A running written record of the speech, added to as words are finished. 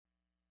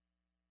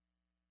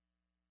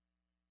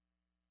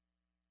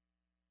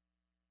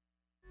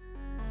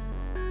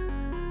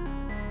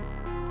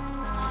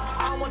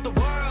want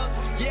the world.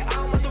 Yeah,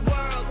 I want the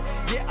world.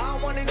 Yeah,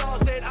 I want it all.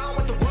 Said I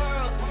want the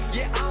world.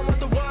 Yeah, I want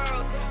the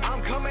world.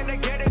 I'm coming to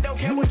get it. Don't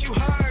care what you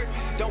heard.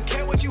 Don't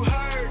care what you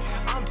heard.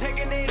 I'm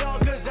taking it all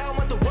because I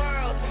want the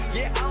world.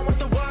 Yeah, I want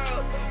the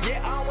world.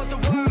 Yeah, I want the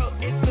world.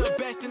 It's the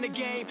best in the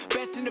game,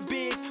 best in the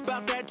biz.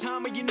 About that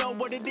time and you know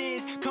what it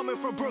is. Coming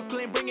from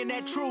Brooklyn, bringing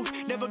that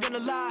truth. Never gonna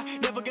lie,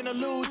 never gonna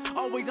lose.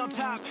 Always on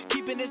top,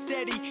 keeping it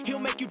steady. He'll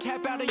make you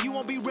tap out and you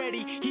won't be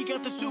ready. He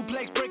got the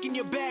suplex, breaking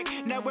your back.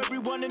 Now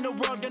everyone in the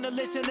world gonna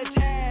listen to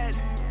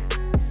Taz.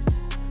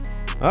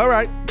 All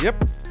right.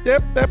 Yep.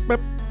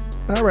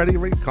 All righty.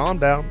 Calm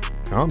down.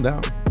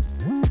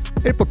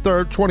 April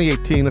 3rd,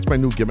 2018. That's my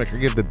new gimmick. I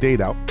give the date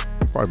out.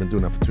 Probably been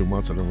doing that for 2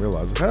 months. I didn't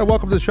realize it. Hey,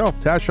 welcome to the show.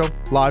 Taz Show,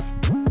 live.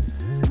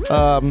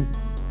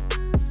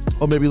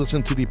 Or maybe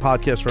listen to the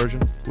podcast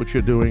version, which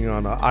you're doing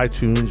on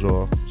iTunes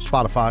or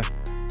Spotify,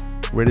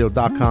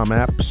 radio.com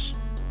apps,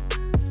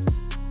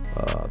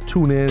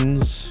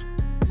 TuneIns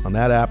on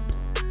that app,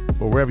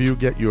 or wherever you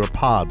get your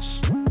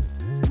pods,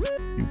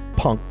 you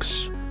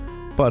punks.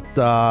 But,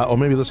 or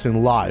maybe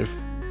listening live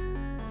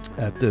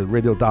at the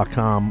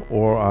radio.com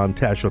or on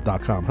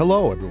TazShow.com.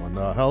 Hello, everyone.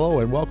 Hello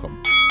and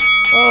welcome.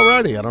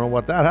 Alrighty, I don't know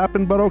what that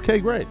happened, but okay,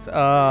 great.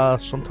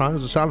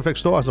 Sometimes the sound effect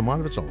store has a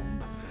mind of its own.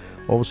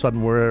 All of a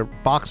sudden, we're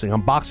boxing.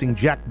 I'm boxing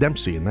Jack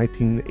Dempsey in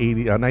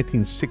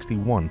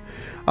 1961.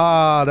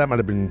 That might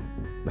have been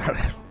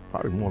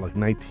probably more like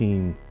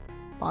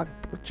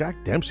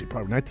Jack Dempsey,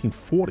 probably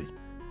 1940.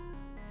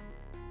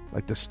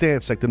 Like the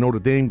stance, like the Notre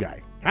Dame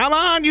guy. Come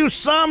on, you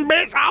son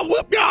bitch, I'll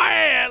whoop your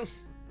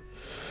ass.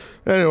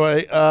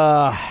 Anyway,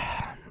 here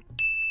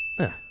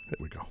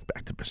we go.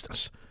 Back to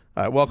business.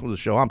 All right, welcome to the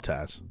show. I'm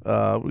Taz.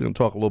 We're going to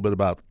talk a little bit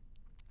about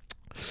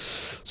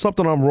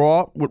something on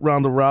Raw with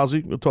Ronda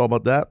Rousey. We'll talk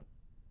about that.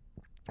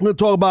 We're going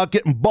to talk about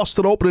getting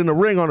busted open in the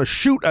ring on a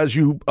shoot, as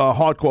you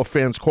hardcore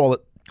fans call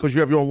it, because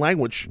you have your own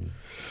language.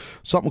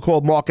 Something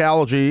called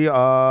markology.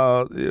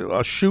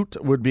 A shoot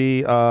would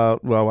be, well,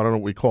 I don't know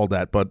what we call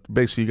that, but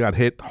basically you got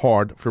hit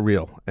hard for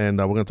real. And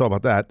we're going to talk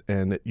about that,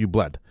 and you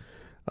bled.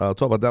 I'll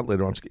talk about that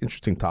later on. It's an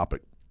interesting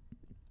topic.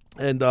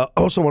 And I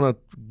also want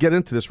to get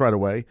into this right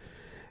away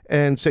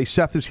and say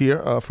Seth is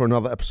here for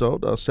another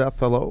episode. Seth,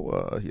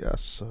 hello.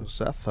 Yes,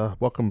 Seth,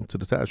 welcome to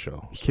the Taz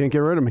Show. You can't get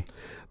rid of me.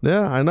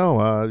 Yeah, I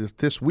know.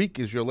 This week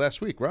is your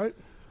last week, right?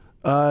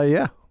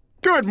 Yeah.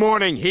 Good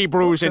morning,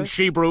 Hebrews and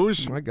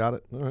Shebrews. I got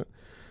it. All right.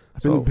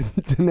 I've been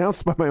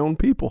denounced by my own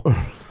people.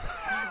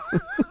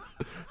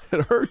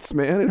 It hurts,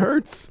 man. It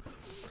hurts.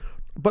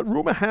 But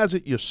rumor has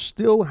it you're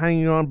still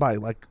hanging on by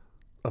like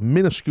a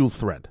minuscule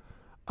thread.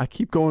 I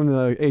keep going to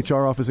the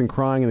HR office and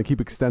crying, and they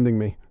keep extending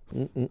me.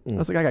 I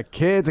was like, I got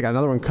kids. I got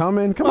another one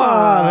coming. Come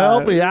on,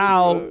 help me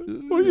out.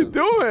 What are you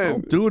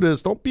doing? Don't do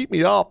this. Don't beat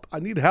me up. I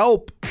need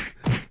help.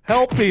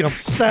 Help me. I'm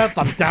Seth.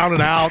 I'm down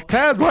and out.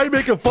 Taz, why are you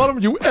making fun of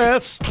him, you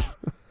ass?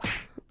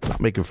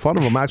 Not making fun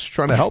of him. I'm actually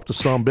trying to help the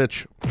son of a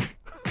bitch.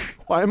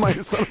 Why am I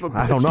a son of a bitch?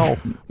 I don't know.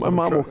 My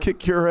mom will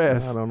kick your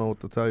ass. I don't know what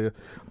to tell you.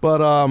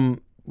 But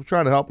we're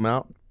trying to help him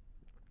out,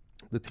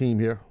 the team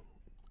here.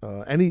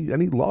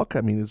 Any luck?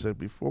 I mean, is there,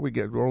 before we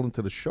get rolling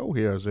into the show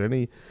here, is there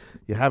you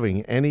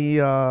having any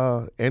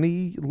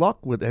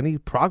luck with any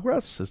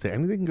progress? Is there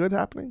anything good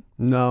happening?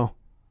 No.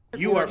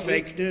 You are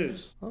fake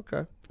news.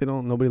 Okay.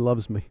 Nobody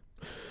loves me.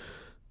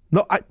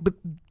 No, but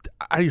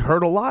I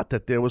heard a lot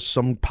that there was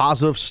some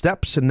positive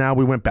steps, and now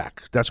we went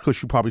back. That's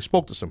because you probably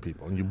spoke to some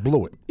people and you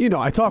blew it. You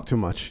know, I talk too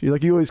much. You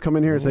always come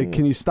in here and say,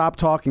 "Can you stop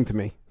talking to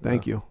me?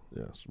 Thank you."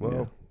 Yes. Well.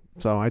 Yeah.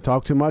 So I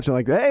talk too much. I'm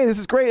like, "Hey, this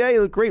is great.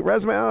 Hey, great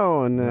resume."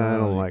 Oh, and I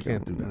don't like it. You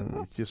can't do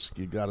that.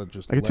 You gotta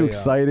just. I get too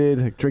excited.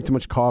 I drink too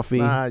much coffee.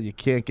 Nah, you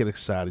can't get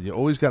excited. You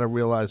always got to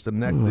realize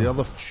the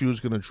other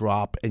shoe's gonna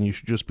drop, and you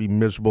should just be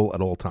miserable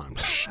at all times.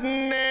 That's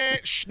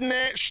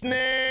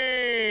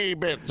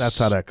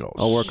how that goes.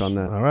 I'll work on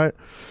that. All right.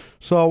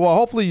 So, well,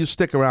 hopefully you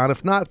stick around.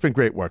 If not, it's been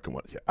great working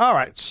with you. All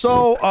right.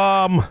 So,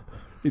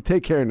 you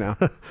take care now.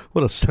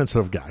 What a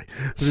sensitive guy.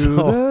 Through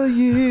the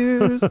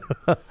years.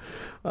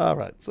 All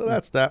right, so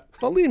that's that.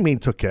 Well, Lean Mean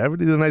took care of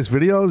it. He did a nice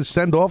video.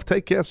 Send off.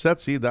 Take care,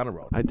 Seth. See you down the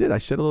road. I did. I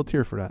shed a little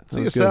tear for that.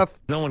 See you,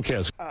 Seth. No one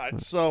cares. All right,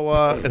 so,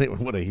 anyway,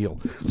 what a heel.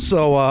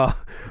 So, all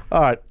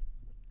right.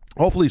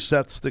 Hopefully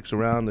Seth sticks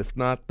around. If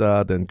not,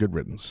 then good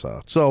riddance.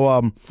 All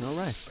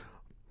right.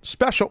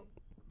 Special.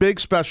 Big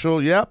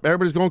special. Yep,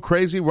 everybody's going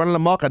crazy, running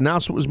amok.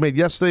 Announcement was made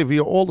yesterday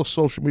via all the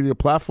social media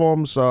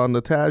platforms on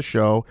the Taz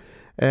Show.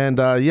 And,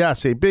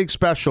 yes, a big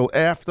special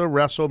after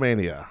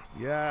WrestleMania.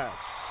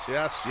 Yes.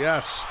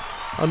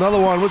 Another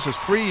one, which is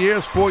 3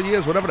 years, 4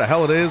 years, whatever the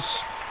hell it is.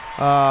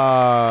 3,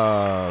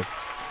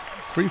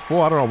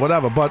 4, I don't know,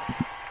 whatever. But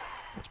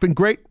it's been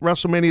great.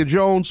 WrestleMania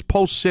Jones,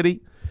 Post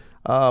City.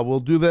 We'll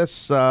do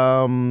this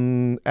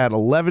at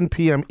 11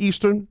 p.m.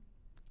 Eastern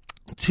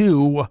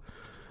to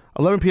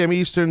 11 p.m.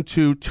 Eastern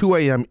to 2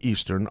 a.m.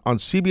 Eastern on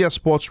CBS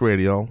Sports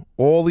Radio,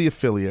 all the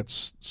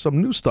affiliates.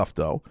 Some new stuff,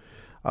 though.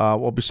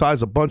 Well,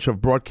 besides a bunch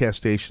of broadcast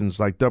stations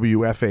like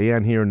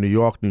WFAN here in New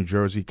York, New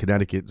Jersey,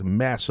 Connecticut, a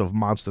massive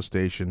monster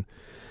station.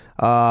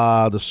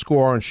 The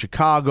Score in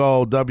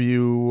Chicago,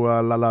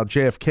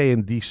 JFK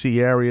in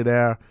D.C. area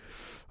there.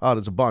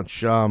 There's a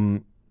bunch.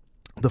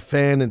 The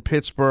Fan in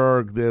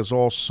Pittsburgh. There's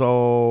also,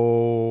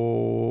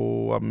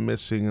 I'm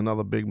missing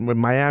another big,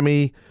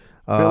 Miami.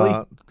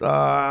 Philly?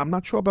 I'm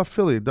not sure about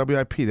Philly.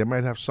 WIP. They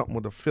might have something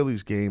with the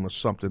Phillies game or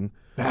something.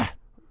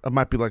 It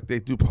might be like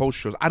they do post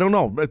shows. I don't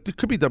know. It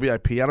could be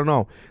WIP. I don't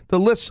know. The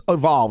list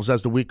evolves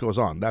as the week goes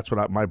on. That's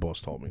what my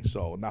boss told me.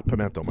 So, not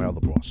Pimento, my other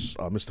boss,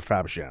 Mr.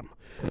 Fabersham.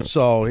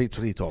 So, that's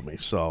what he told me.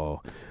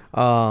 So,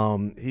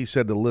 he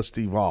said the list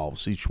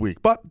evolves each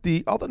week. But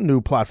the other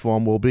new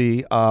platform will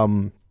be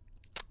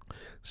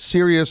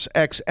Sirius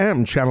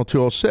XM, Channel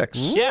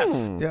 206.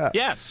 Yes.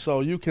 Yes. So,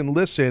 you can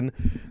listen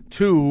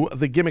to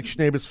the Gimmick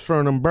Schnaber's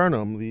Fernum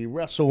Burnham, the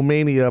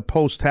Wrestlemania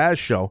post-Taz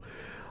show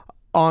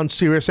on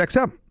Sirius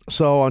XM.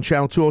 So on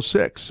Channel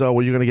 206, so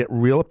where you're going to get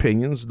real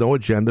opinions, no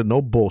agenda,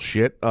 no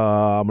bullshit.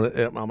 I'm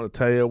gonna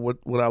tell you what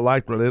I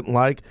liked, what I didn't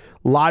like.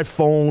 Live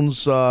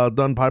phones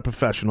done by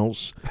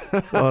professionals.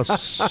 Well,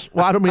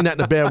 I don't mean that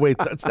in a bad way.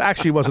 It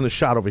actually wasn't a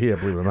shot over here,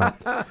 believe it or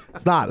not.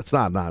 It's not.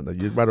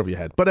 You're right over your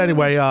head. But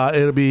anyway,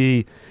 it'll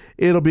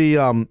be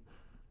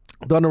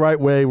done the right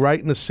way, right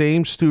in the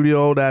same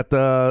studio that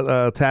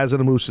Taz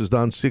and the Moose has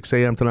done, 6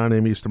 a.m. to 9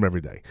 a.m. Eastern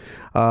every day.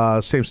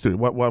 Same studio.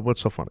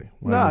 What's so funny?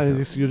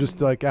 You're just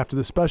like, after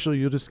the special,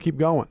 you'll just keep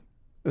going.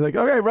 You're like,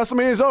 okay,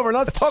 WrestleMania's over.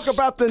 Let's talk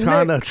about the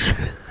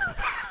Knicks.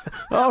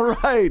 All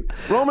right.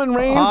 Roman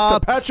Reigns to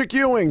Patrick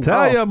Ewing.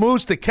 Tell you,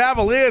 Moose, the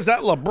Cavaliers,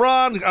 that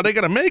LeBron, are they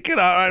going to make it?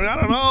 I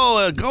don't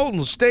know.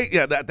 Golden State,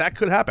 yeah, that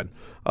could happen.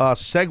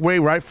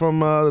 Segue right from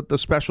the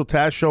special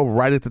Taz show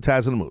right into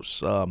Taz and the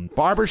Moose.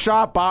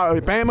 Barbershop,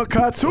 Bama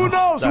cuts. Who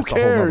knows? Who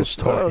cares?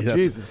 Oh,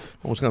 Jesus.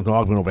 Almost got an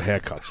argument over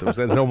haircuts.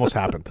 It almost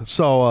happened.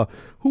 So,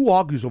 who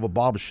argues over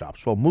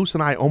barbershops? Well, Moose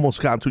and I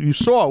almost got into. You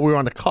saw we were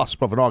on the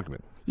cusp of an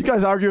argument. You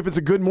guys argue if it's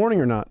a good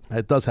morning or not.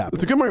 It does happen.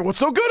 It's a good morning. What's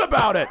so good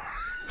about it?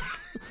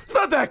 It's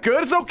not that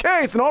good. It's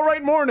okay. It's an all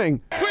right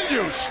morning. Will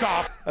you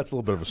stop? That's a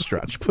little bit of a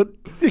stretch, but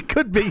it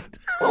could be.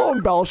 A little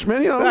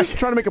embellishment. I'm just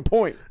trying to make a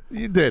point.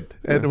 You did,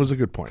 and it was a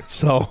good point.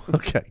 So,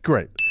 okay,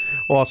 great.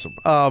 Awesome.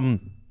 All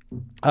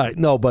right,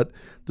 no, but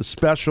the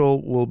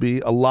special will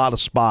be a lot of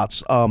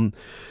spots.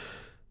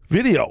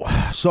 Video.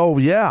 So,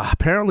 yeah,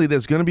 apparently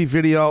there's going to be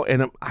video,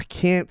 and I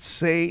can't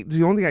say,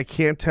 the only thing I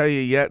can't tell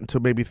you yet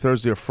until maybe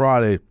Thursday or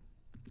Friday,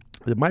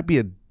 there might be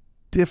a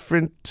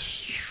different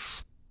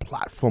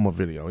platform of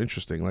video.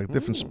 Interesting, like a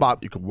different spot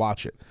you can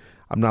watch it.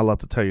 I'm not allowed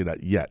to tell you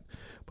that yet,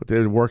 but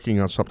they're working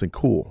on something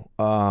cool.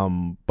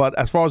 But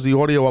as far as the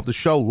audio of the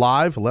show,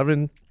 live,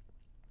 11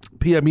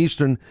 p.m.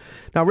 Eastern.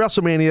 Now,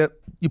 WrestleMania,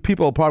 you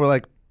people are probably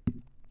like,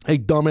 hey,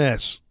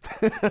 dumbass,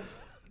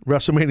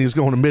 WrestleMania is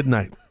going to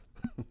midnight.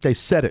 They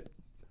said it.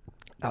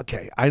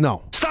 Okay, I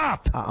know.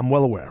 Stop! I'm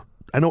well aware.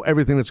 I know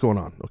everything that's going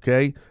on,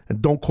 okay?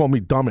 And don't call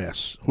me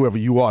dumbass, whoever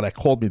you are that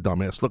called me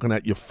dumbass, looking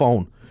at your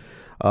phone.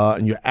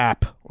 And your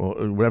app,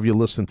 or whatever you're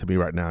listening to me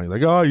right now. You're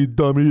like, oh, you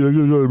dummy, you're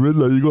going to go to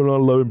midnight, you're going on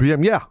 11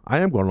 p.m. Yeah, I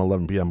am going on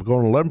 11 p.m. I'm going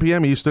on 11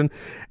 p.m. Eastern,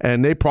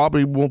 and they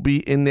probably won't be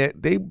in there.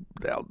 They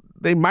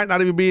might not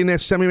even be in their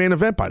semi-main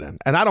event by then,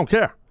 and I don't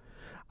care.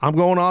 I'm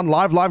going on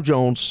Live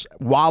Jones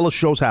while the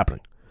show's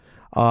happening.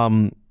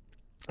 And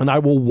I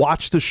will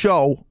watch the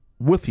show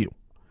with you.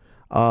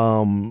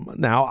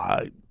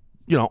 Now,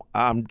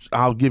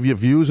 I'll give you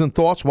views and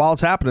thoughts while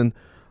it's happening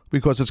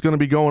because it's going to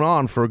be going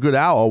on for a good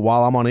hour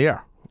while I'm on the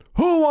air.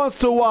 Who wants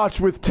to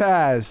watch with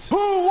Taz? Who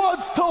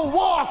wants to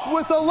walk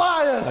with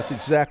Elias? That's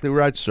exactly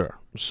right, sir.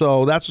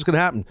 So that's what's going to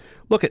happen.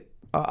 Look,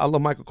 I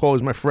love Michael Cole.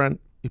 He's my friend.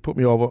 He put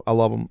me over. I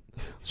love him.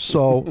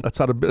 So that's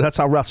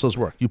how wrestlers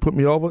work. You put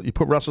me over. You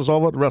put wrestlers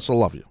over. The wrestlers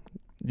love you.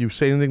 You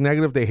say anything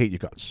negative, they hate your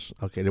guts.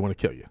 Okay, they want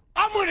to kill you.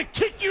 I'm going to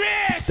kick your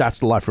ass. That's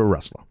the life of a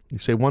wrestler. You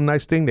say one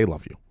nice thing, they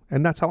love you.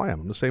 And that's how I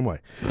am. I'm the same way.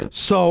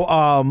 So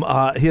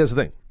here's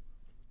the thing.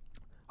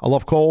 I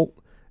love Cole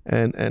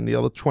and the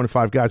other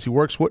 25 guys he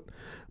works with.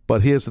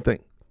 But here's the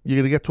thing. You're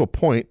going to get to a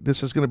point,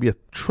 this is going to be a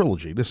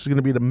trilogy. This is going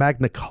to be the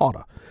Magna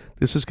Carta.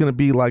 This is going to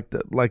be like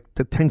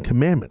the Ten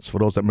Commandments, for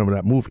those that remember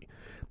that movie.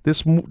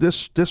 This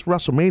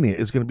WrestleMania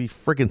is going to be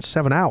friggin'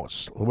 7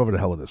 hours, whatever the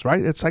hell it is,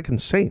 right? It's like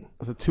insane.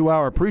 It's a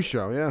 2-hour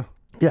pre-show, yeah.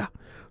 Yeah.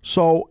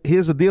 So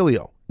here's the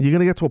dealio. You're going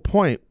to get to a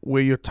point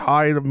where you're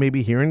tired of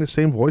maybe hearing the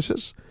same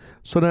voices.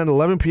 So then at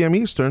 11 p.m.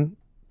 Eastern,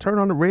 turn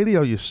on the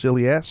radio, you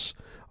silly ass.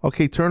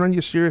 Okay, turn on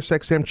your Sirius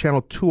XM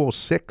channel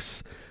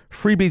 206.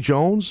 Freebie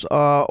Jones,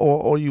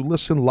 or you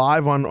listen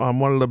live on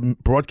one of the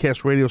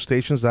broadcast radio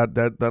stations that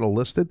are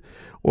listed,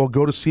 or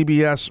go to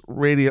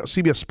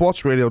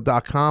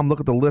CBSSportsRadio.com. Look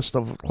at the list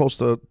of close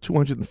to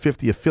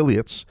 250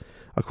 affiliates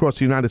across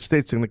the United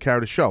States that are going to carry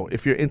the show.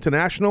 If you're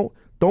international,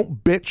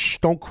 don't bitch,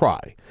 don't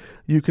cry.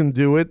 You can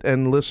do it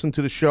and listen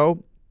to the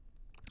show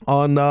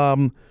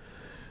on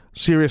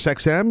Sirius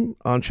XM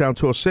on Channel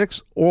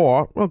 206,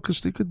 or, well,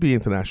 because it could be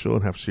international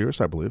and have Sirius,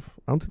 I believe.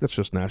 I don't think that's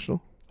just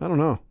national. I don't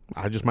know.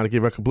 I just might have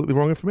given her completely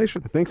wrong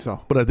information. I think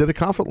so. But I did it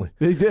confidently.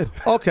 He did.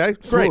 Okay,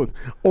 Smooth.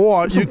 great.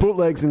 Or some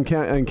bootlegs in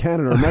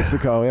Canada or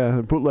Mexico.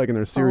 Yeah, bootlegging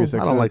their Sirius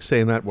XM. I don't like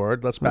saying that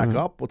word. Let's back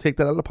up. We'll take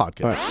that out of the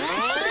podcast. All right.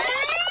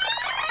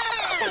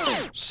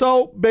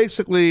 So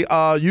basically,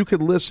 you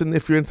could listen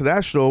if you're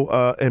international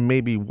and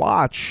maybe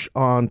watch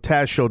on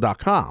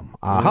TazShow.com.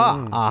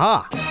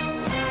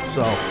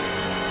 So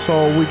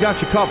we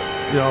got you covered.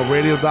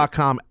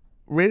 Radio.com.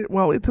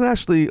 Well,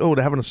 internationally,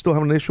 they're still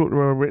having an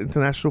issue with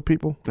international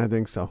people? I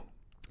think so.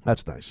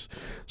 That's nice.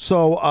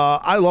 So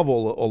I love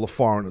all the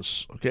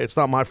foreigners. Okay, it's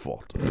not my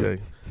fault. Okay,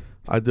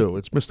 I do.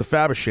 It's Mr.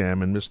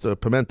 Fabersham and Mr.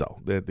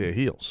 Pimento. They're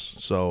heels.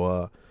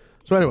 So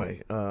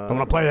anyway, I'm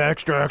gonna play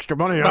extra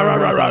money.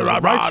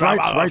 Right.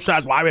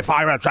 Why we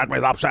fire upset?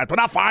 We're upset. We're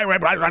not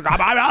firing.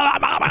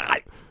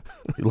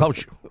 He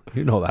loves you.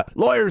 You know that.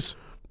 Lawyers.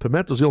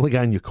 Pimento's the only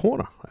guy in your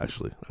corner.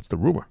 Actually, that's the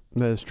rumor.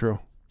 That is true.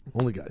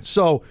 Only guy.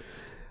 So,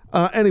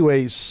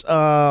 anyways, it's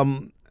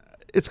going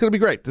to be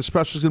great. This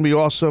special is going to be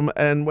awesome.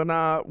 And when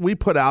we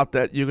put out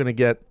that you're going to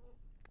get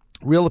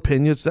real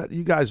opinions that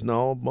you guys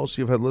know, most of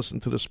you have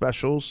listened to the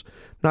specials,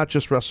 not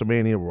just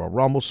WrestleMania or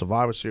Rumble,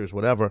 Survivor Series,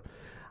 whatever.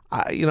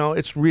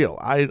 It's real.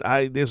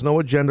 There's no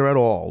agenda at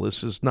all.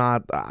 This is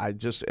not. I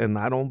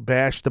don't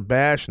bash the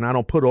bash, and I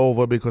don't put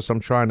over because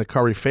I'm trying to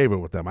curry favor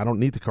with them. I don't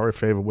need to curry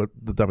favor with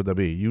the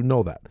WWE. You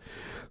know that.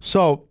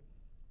 So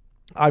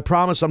I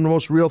promise I'm the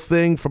most real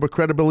thing from a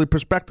credibility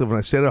perspective, and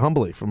I say that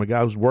humbly, from a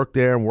guy who's worked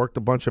there and worked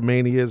a bunch of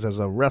manias as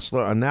a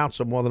wrestler,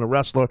 announcer more than a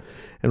wrestler,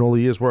 and all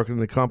the years working in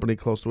the company,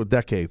 close to a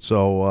decade.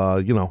 So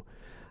a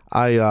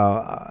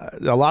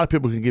lot of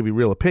people can give you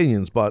real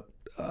opinions, but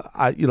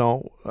I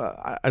know.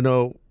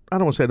 I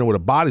don't want to say I know where the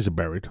bodies are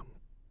buried,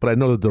 but I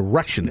know the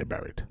direction they're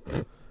buried,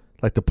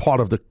 like the part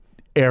of the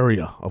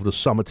area of the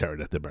cemetery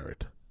that they're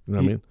buried. You know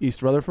what I mean?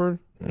 East Rutherford?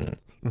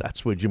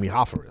 That's where Jimmy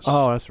Hoffa is.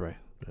 Oh, that's right.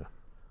 Yeah.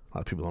 A lot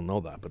of people don't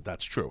know that, but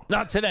that's true.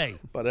 Not today.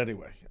 But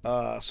anyway,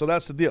 so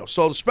that's the deal.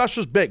 So the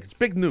special's big. It's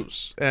big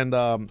news. And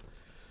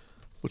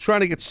we're trying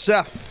to get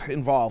Seth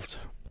involved.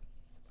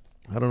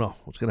 I don't know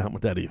what's going to happen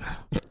with that either.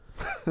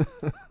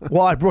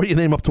 Well, I brought your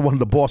name up to one of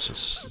the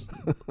bosses,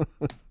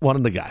 one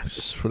of the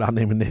guys, without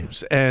naming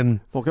names, and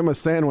we'll give him a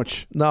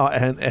sandwich. No,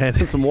 and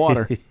some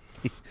water.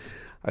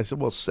 I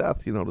said, "Well,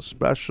 Seth, the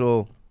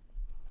special,"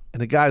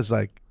 and the guy's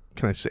like,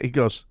 "Can I say?" He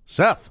goes,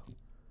 "Seth,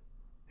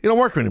 you don't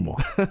work here anymore.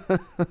 They're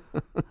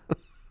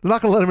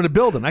not going to let him in the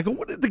building." I go,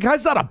 "What? The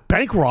guy's not a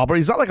bank robber.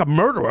 He's not like a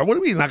murderer. What do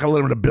you mean you're not going to let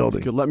him in the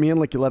building? You let me in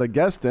like you let a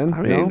guest in.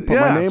 I mean, put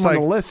my name on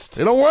the list.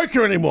 They don't work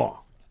here anymore.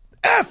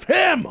 F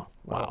him."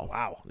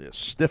 Wow. Yeah,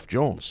 Stiff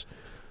Jones.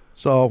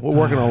 So we're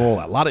working on all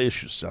that. A lot of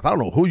issues, Seth. I don't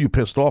know who you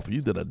pissed off, but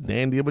you did a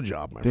dandy of a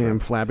job, my friend. Damn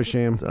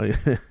Flabbersham.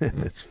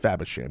 It's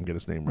Fabersham. Get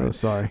his name right. Oh,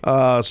 sorry.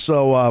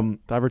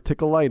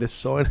 Diverticulitis.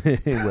 So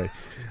anyway,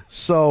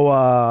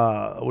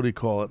 what do you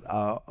call it?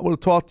 I want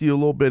to talk to you a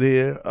little bit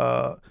here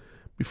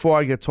before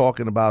I get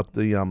talking about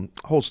the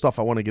whole stuff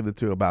I want to get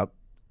into about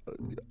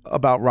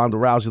Ronda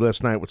Rousey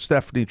last night with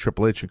Stephanie,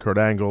 Triple H, and Kurt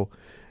Angle.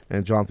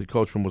 And Jonathan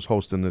Coachman was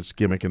hosting this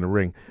gimmick in the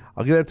ring.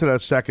 I'll get into that in a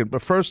second.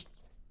 But first,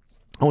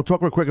 I want to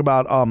talk real quick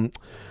about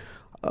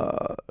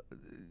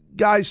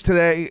guys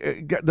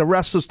today, the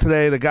wrestlers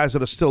today, the guys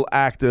that are still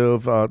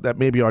active, that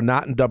maybe are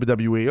not in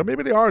WWE, or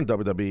maybe they are in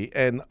WWE,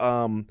 and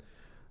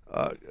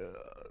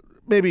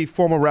maybe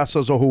former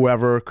wrestlers or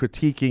whoever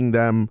critiquing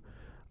them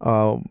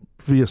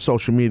via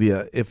social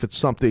media if it's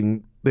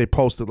something they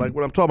posted. Like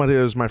what I'm talking about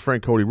here is my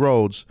friend Cody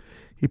Rhodes.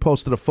 He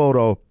posted a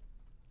photo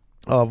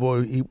of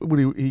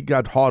he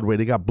got hardways.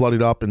 He got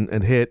bloodied up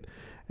and hit,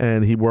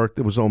 and he worked.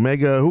 It was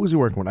Omega. Who was he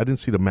working with? I didn't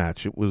see the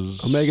match. It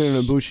was Omega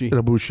and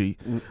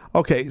Ibushi.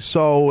 Okay,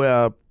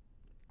 so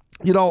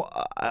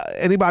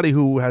anybody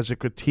who has a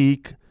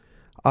critique,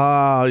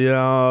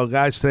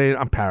 guys today.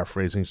 I'm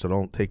paraphrasing, so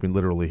don't take me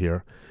literally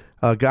here.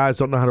 Guys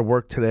don't know how to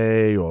work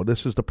today, or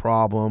this is the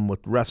problem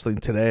with wrestling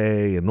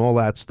today, and all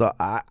that stuff.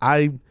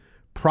 I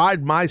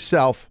pride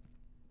myself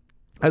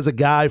as a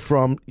guy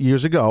from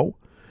years ago.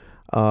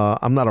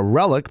 I'm not a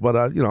relic, but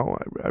I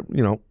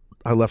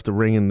left the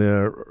ring in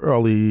the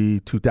early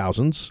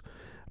 2000s,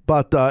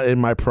 but in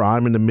my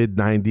prime in the mid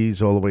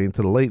 90s all the way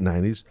into the late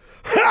 90s.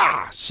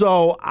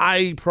 So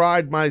I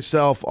pride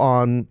myself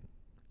on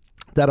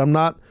that. I'm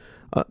not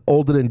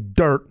older than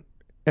dirt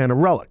and a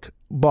relic,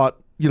 but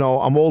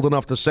I'm old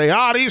enough to say,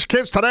 these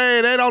kids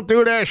today, they don't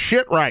do their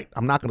shit right.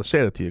 I'm not going to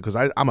say that to you because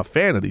I'm a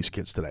fan of these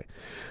kids today.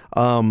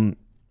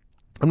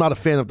 I'm not a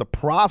fan of the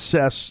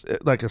process,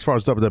 like as far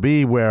as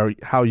WWE, where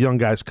how young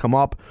guys come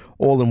up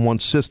all in one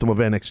system of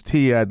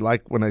NXT. I'd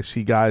like when I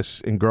see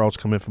guys and girls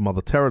come in from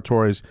other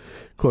territories,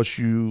 because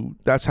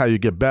that's how you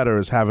get better,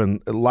 is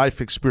having a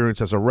life experience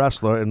as a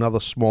wrestler in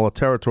other smaller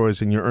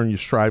territories, and you earn your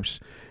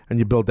stripes and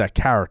you build that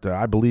character.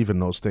 I believe in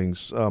those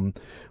things.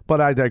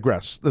 But I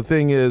digress. The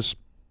thing is,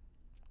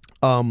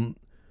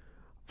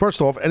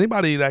 first off,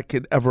 anybody that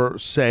could ever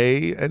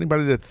say,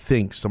 anybody that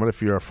thinks,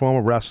 if you're a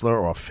former wrestler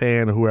or a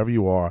fan or whoever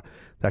you are,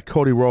 that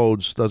Cody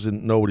Rhodes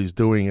doesn't know what he's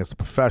doing as a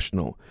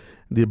professional,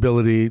 the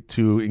ability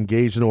to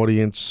engage an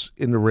audience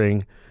in the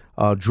ring,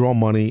 draw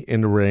money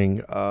in the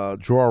ring,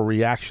 draw a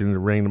reaction in the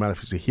ring, no matter if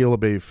he's a heel or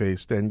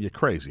babyface, then you're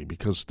crazy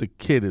because the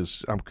kid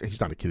is,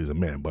 he's not a kid, he's a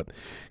man, but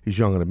he's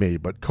younger than me.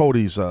 But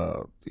Cody's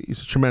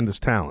he's a tremendous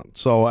talent.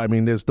 So, I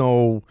mean,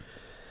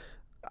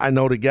 I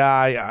know the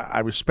guy, I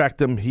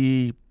respect him.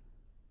 He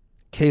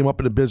came up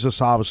in the business,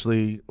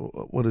 obviously,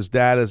 with his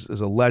dad is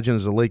a legend,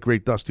 is a late,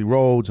 great Dusty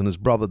Rhodes, and his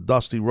brother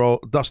Dustin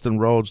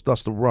Rhodes,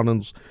 Dustin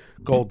Runnels,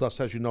 Gold Dust,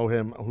 as you know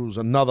him, who's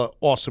another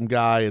awesome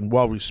guy and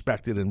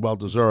well-respected and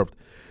well-deserved.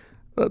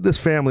 This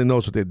family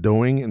knows what they're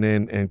doing,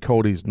 and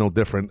Cody's no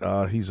different.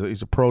 He's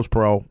a pro's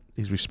pro.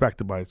 He's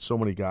respected by so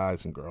many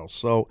guys and girls.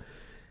 So,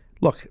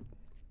 look,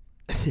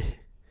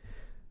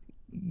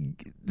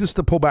 just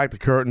to pull back the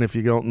curtain, if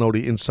you don't know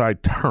the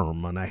inside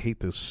term, and I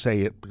hate to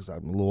say it because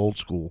I'm a little old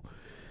school,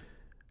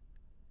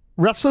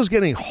 wrestlers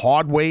getting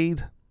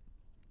hardways,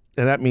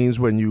 and that means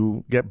when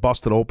you get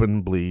busted open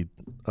and bleed,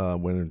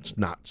 when it's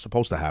not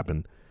supposed to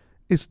happen,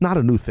 it's not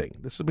a new thing.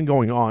 This has been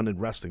going on in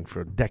wrestling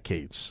for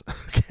decades.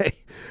 Okay,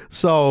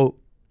 so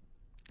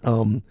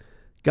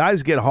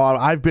guys get hard.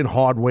 I've been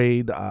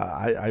hardwayed.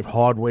 I've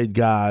hardwayed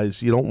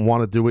guys. You don't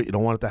want to do it. You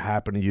don't want it to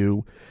happen to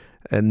you.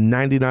 And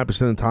 99%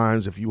 of the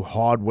times, if you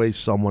hardway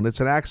someone,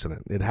 it's an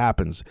accident. It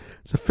happens.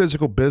 It's a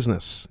physical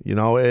business. You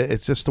know,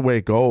 it's just the way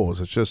it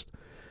goes. It's just,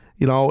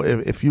 you know,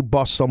 if you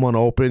bust someone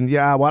open,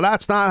 yeah, well,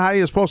 that's not how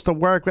you're supposed to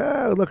work.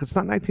 Look, it's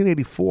not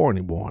 1984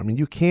 anymore. I mean,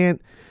 you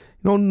can't,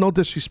 no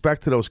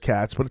disrespect to those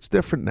cats, but it's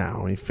different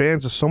now. I mean,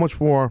 fans are so much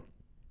more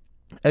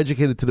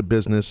educated to the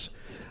business.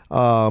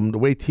 The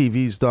way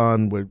TV's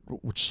done with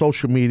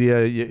social media,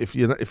 if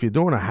you're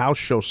doing a house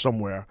show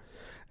somewhere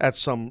at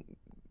some,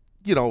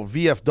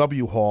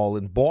 VFW hall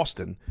in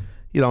Boston,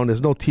 and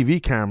there's no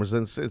TV cameras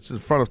and it's in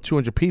front of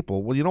 200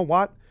 people. Well, you know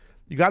what?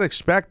 You got to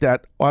expect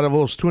that out of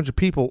those 200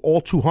 people, all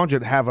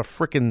 200 have a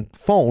freaking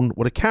phone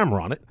with a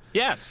camera on it.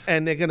 Yes.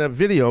 And they're going to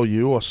video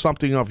you or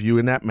something of you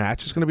in that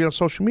match. It's going to be on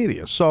social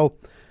media. So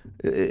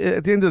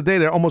at the end of the day,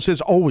 there almost is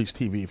always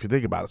TV if you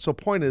think about it. So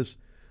point is,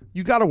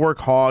 you got to work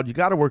hard. You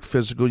got to work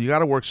physical. You got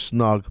to work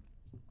snug.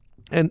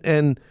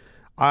 And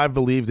I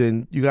believed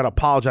in you got to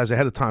apologize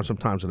ahead of time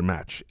sometimes in a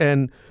match.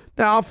 And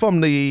now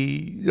from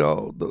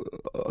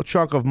a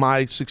chunk of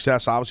my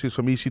success, obviously, is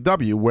from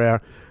ECW,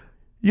 where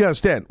you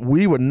understand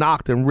we were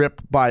knocked and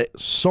ripped by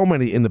so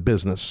many in the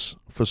business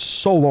for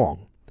so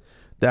long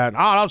that,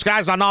 those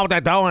guys don't know what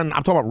they're doing.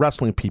 I'm talking about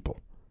wrestling people.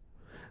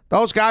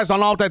 Those guys don't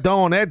know what they're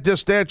doing. They're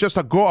just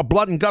a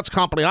blood and guts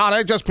company.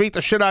 They just beat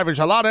the shit out of each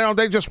other.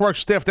 They just work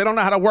stiff. They don't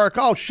know how to work.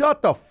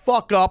 Shut the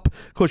fuck up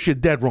because you're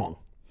dead wrong.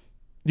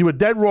 You were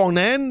dead wrong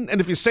then, and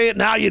if you say it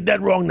now, you're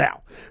dead wrong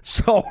now.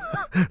 So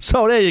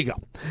there you go.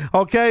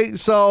 Okay,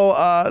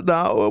 so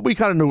no, we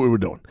kind of knew what we were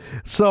doing.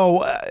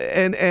 So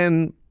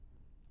and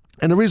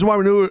the reason why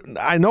we knew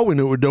what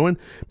we were doing,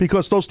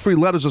 because those three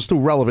letters are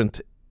still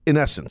relevant in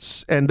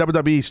essence, and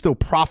WWE still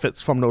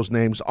profits from those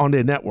names on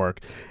their network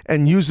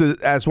and uses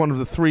it as one of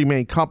the three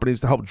main companies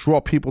to help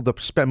draw people to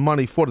spend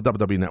money for the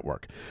WWE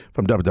network,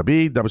 from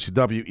WWE,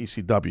 WCW,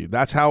 ECW.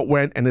 That's how it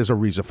went, and there's a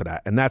reason for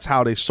that, and that's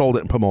how they sold it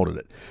and promoted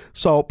it.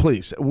 So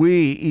please,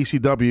 we,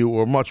 ECW,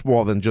 were much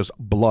more than just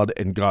blood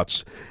and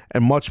guts,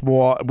 and much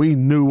more, we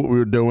knew what we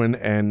were doing,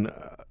 and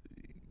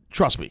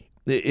trust me,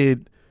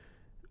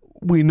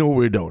 we knew what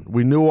we were doing.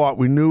 We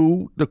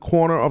knew the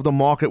corner of the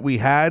market we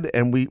had,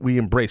 and we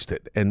embraced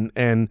it.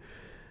 And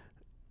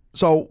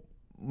so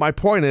my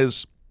point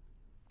is,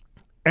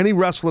 any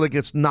wrestler that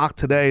gets knocked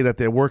today that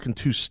they're working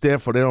too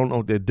stiff or they don't know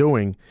what they're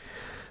doing,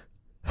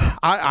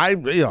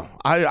 I've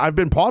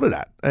been part of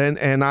that.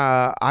 And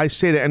I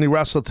say to any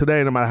wrestler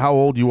today, no matter how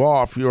old you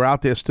are, if you're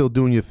out there still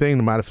doing your thing,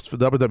 no matter if it's for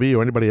WWE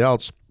or anybody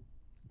else,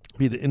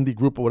 be it an indie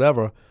group or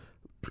whatever,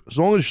 as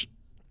long as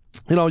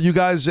you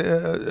guys,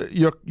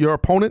 your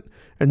opponent,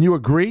 and you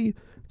agree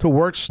to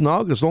work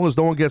snug, as long as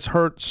no one gets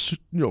hurt,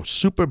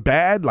 super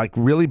bad, like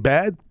really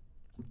bad,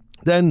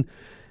 then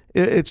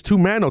it's two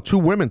men or two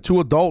women, two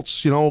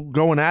adults,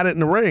 going at it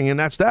in the ring, and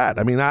that's that.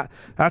 I mean,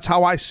 that's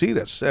how I see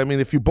this. I mean,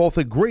 if you both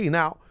agree.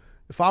 Now,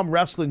 if I'm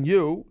wrestling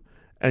you,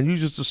 and you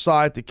just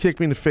decide to kick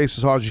me in the face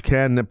as hard as you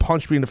can, and then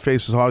punch me in the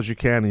face as hard as you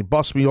can, and you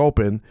bust me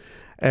open,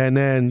 and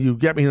then you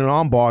get me in an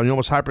armbar and you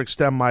almost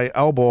hyperextend my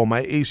elbow, my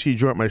AC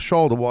joint, my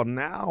shoulder. Well,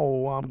 now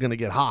I'm going to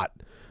get hot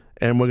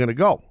and we're going to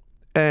go.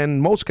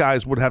 And most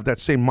guys would have that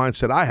same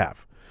mindset I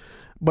have.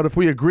 But if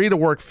we agree to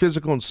work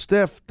physical and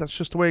stiff, that's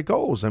just the way it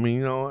goes. I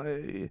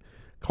mean,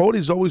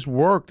 Cody's always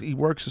worked. He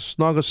works a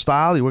snugger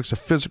style. He works a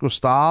physical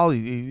style.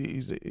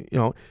 He's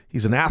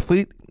an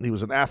athlete. He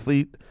was an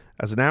athlete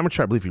as an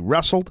amateur. I believe he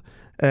wrestled.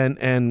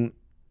 And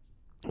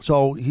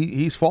so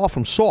he's far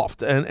from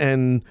soft.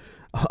 And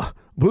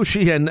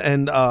Bushi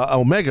and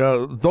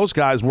Omega, those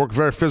guys work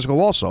very physical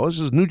also. This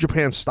is New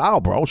Japan style,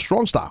 bro.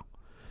 Strong style.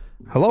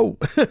 Hello.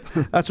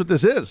 That's what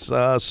this is.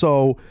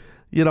 So,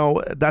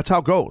 that's how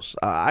it goes.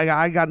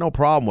 I got no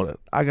problem with it.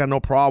 I got no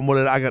problem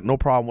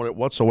with it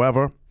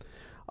whatsoever,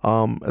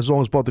 as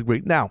long as both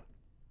agree. Now,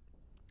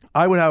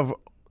 I would have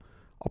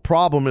a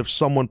problem if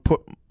someone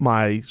put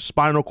my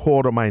spinal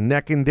cord or my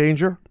neck in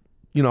danger,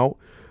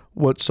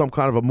 with some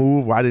kind of a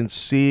move where I didn't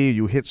see.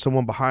 You hit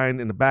someone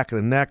behind in the back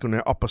of the neck on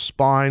their upper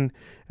spine,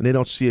 and they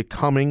don't see it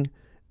coming,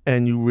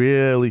 and you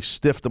really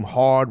stiff them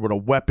hard with a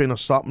weapon or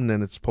something,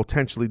 and it's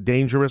potentially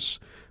dangerous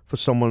for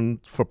someone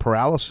for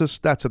paralysis.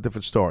 That's a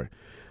different story.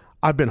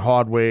 I've been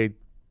hard-weighed.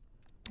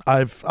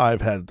 I've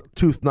had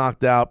tooth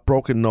knocked out,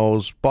 broken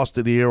nose,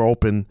 busted ear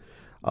open.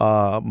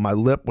 My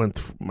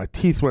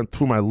teeth went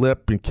through my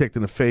lip and kicked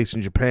in the face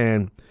in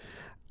Japan.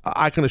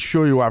 I can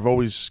assure you, I've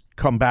always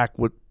come back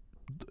with.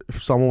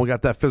 If someone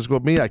got that physical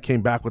with me, I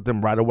came back with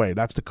them right away.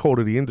 That's the code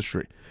of the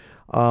industry.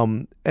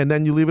 And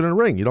then you leave it in the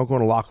ring. You don't go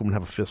in a locker room and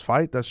have a fist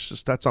fight.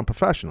 That's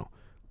unprofessional.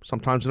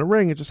 Sometimes in the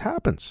ring, it just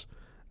happens.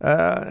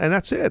 And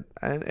that's it.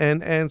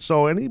 And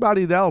so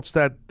anybody else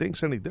that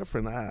thinks any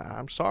different,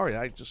 I'm sorry.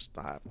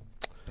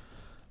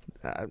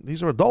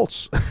 These are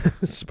adults.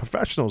 It's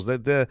professionals. I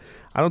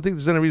don't think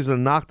there's any reason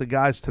to knock the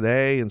guys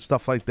today and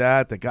stuff like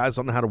that. The guys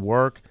don't know how to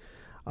work.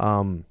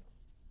 I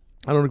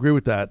don't agree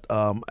with that.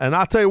 And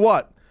I'll tell you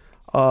what.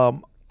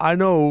 I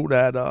know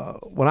that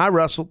when I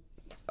wrestled,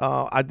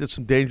 I did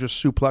some dangerous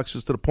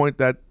suplexes to the point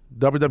that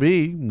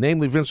WWE,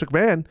 namely Vince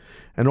McMahon,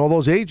 and all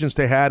those agents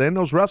they had and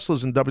those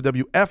wrestlers in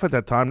WWF at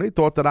that time, they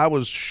thought that I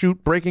was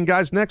breaking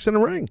guys' necks in the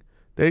ring.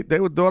 They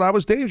thought I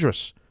was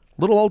dangerous.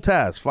 Little old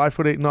Taz,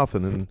 5'8"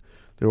 nothing, and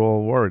they were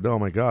all worried. Oh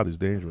my God, he's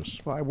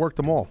dangerous. Well, I worked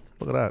them all.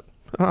 Look at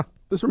that.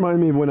 This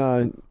reminded me of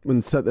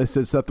when they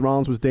said Seth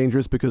Rollins was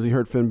dangerous because he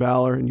hurt Finn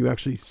Balor, and you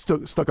actually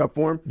stuck up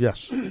for him.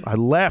 Yes, I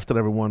laughed at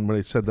everyone when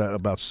they said that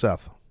about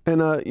Seth.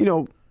 And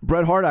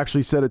Bret Hart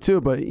actually said it too,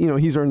 but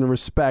he's earned the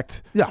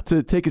respect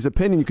to take his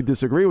opinion. You could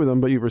disagrray with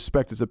him, but you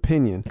respect his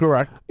opinion.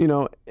 Correct.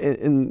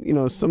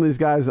 And some of these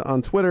guys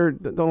on Twitter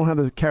don't have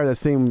to carry that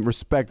same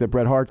respect that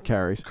Bret Hart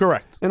carries.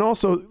 Correct. And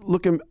also,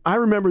 I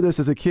remember this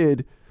as a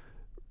kid.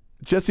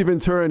 Jesse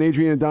Ventura and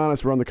Adrian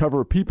Adonis were on the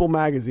cover of People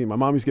magazine. My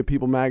mom used to get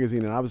People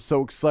magazine, and I was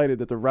so excited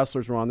that the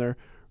wrestlers were on there.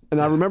 And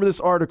I remember this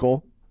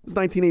article. It was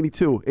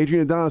 1982.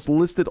 Adrian Adonis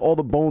listed all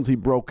the bones he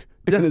broke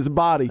in his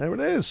body. There it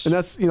is. And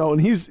that's and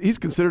he's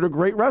considered a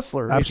great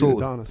wrestler.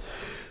 Absolutely. Adrian Adonis.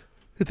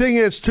 The thing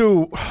is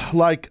too,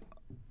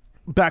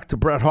 back to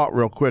Bret Hart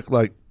real quick.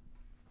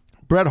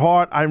 Bret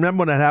Hart, I remember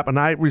when that happened.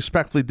 I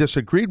respectfully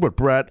disagreed with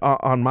Bret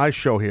on my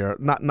show here.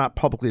 Not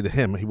publicly to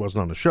him. He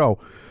wasn't on the show.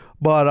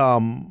 But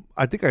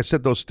I think I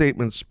said those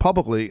statements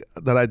publicly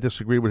that I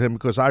disagreed with him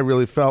because I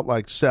really felt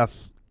like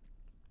Seth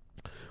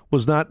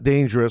was not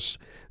dangerous.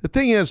 The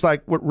thing is,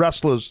 with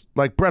wrestlers,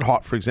 like Bret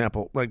Hart, for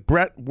example,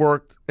 Bret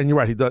worked, and you're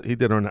right, he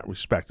did earn that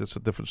respect. It's a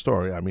different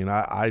story. I mean,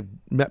 I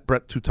met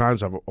Bret 2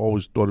 times. I've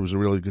always thought he was a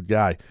really good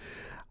guy.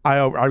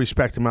 I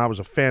respect him. I was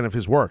a fan of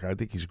his work. I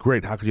think he's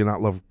great. How could you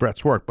not love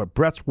Bret's work? But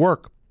Bret's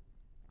work,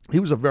 he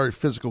was a very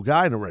physical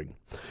guy in the ring.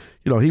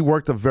 He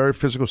worked a very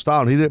physical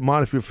style, and he didn't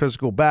mind if you're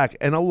physical back.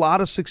 And a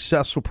lot of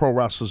successful pro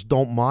wrestlers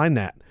don't mind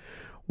that.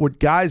 What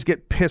guys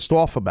get pissed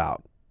off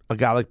about, a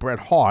guy like Bret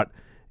Hart,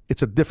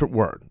 it's a different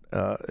word.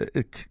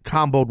 It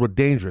comboed with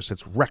dangerous.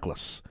 It's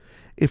reckless.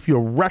 If you're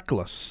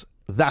reckless,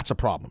 that's a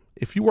problem.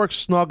 If you work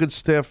snug and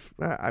stiff,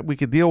 we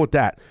could deal with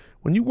that.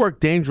 When you work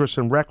dangerous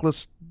and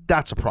reckless,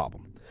 that's a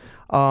problem.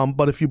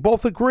 But if you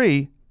both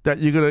agree that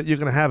you're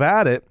gonna have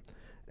at it,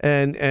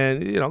 and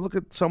look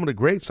at some of the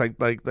greats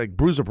like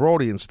Bruiser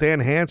Brody and Stan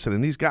Hansen,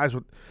 and these guys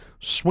were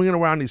swinging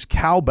around these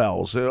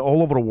cowbells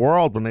all over the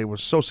world when they were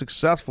so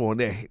successful, and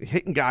they're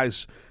hitting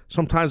guys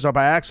sometimes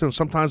by accident,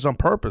 sometimes on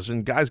purpose,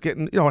 and guys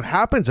getting it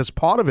happens. It's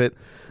part of it,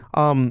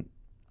 and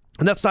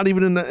that's not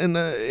even in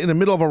the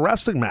middle of a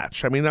wrestling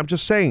match. I mean, I'm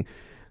just saying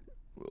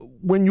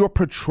when you're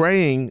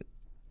portraying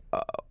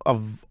a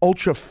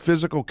ultra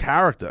physical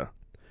character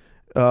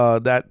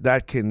that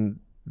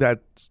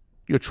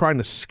you're trying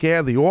to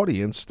scare the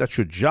audience, that's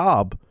your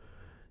job.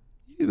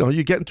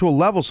 You get into a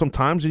level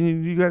sometimes,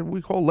 and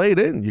we call lay it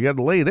in. You got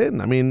to lay it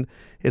in. I mean,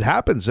 it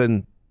happens.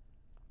 And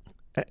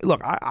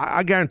look,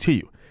 I guarantee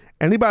you,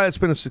 anybody that's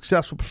been a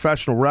successful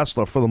professional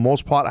wrestler, for the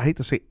most part, I hate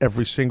to say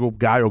every single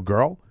guy or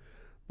girl,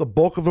 the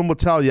bulk of them will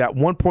tell you at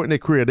one point in their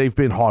career they've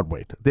been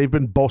hard-weighed. They've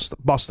been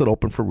busted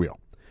open for real.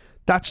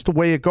 That's the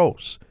way it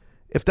goes.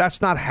 If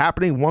that's not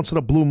happening once in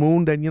a blue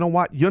moon, then you know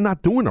what? You're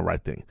not doing the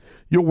right thing.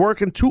 You're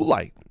working too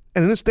light.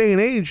 And in this day and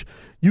age,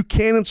 you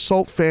can't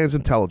insult fans'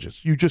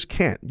 intelligence. You just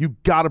can't. You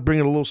got to bring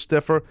it a little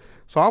stiffer.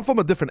 So I'm from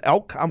a different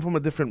ilk. I'm from a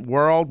different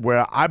world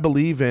where I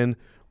believe in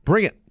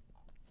bring it.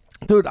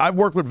 Dude, I've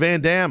worked with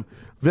Van Damme.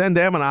 Van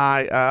Damme and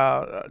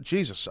I,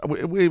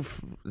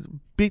 we've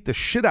beat the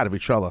shit out of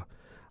each other.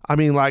 I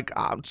mean,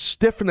 I'm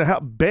stiff in the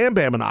hell. Bam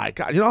Bam and I,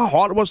 God, you know how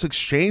hard it was to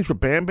exchange with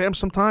Bam Bam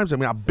sometimes? I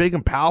mean, how big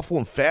and powerful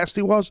and fast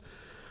he was?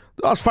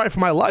 I was fighting for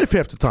my life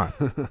half the time.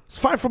 I was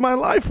fighting for my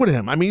life with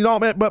him. I mean,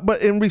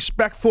 but in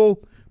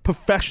respectful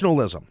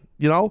professionalism,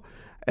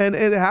 and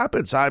it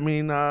happens. I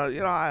mean,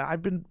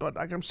 I've been, but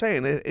like I'm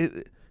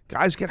saying,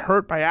 guys get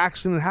hurt by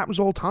accident. It happens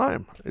all the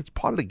time. It's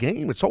part of the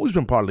game. It's always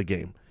been part of the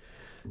game.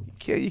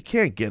 You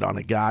can't get on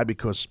a guy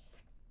because,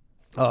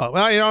 at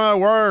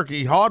work,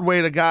 he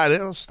hard-weighed a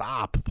guy.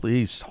 Stop,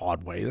 please,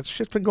 hard-weighed. That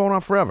shit's been going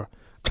on forever.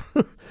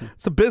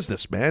 It's a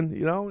business, man.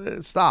 You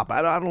know, stop.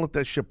 I don't let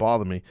that shit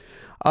bother me.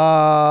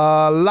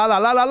 La la la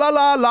la la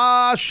la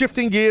la.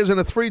 Shifting gears in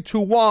a 3, 2,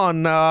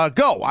 1.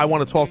 Go. I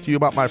want to talk to you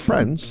about my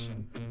friends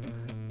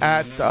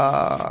at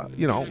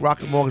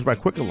Rocket Mortgage by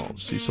Quicken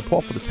Loans. See,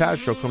 support for the Taz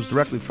Show comes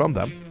directly from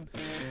them,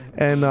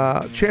 and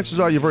chances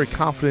are you're very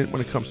confident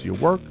when it comes to your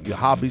work, your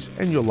hobbies,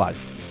 and your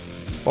life.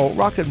 Well,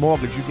 Rocket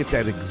Mortgage, you get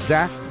that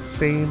exact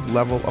same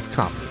level of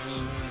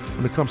confidence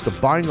when it comes to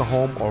buying a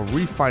home or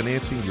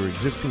refinancing your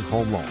existing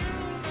home loan.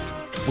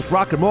 With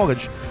Rocket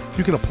Mortgage,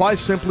 you can apply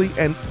simply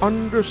and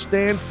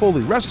understand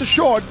fully. Rest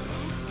assured,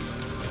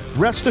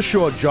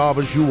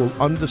 jobbers, you will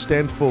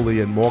understand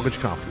fully and mortgage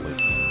confidently.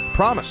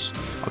 Promise.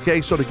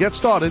 Okay, so to get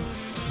started,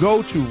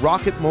 go to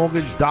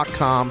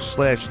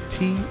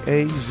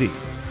rocketmortgage.com/TAZ.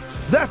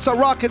 That's a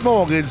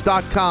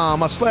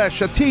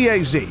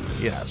rocketmortgage.com/TAZ.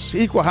 Yes,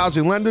 equal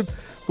housing lender,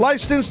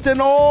 licensed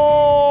in all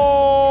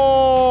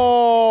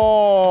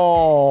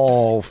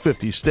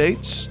 50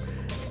 states.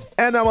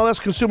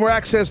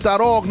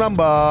 NMLSConsumerAccess.org,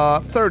 number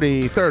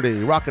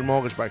 3030. Rocket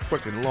Mortgage by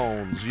Quicken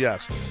Loans.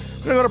 Yes.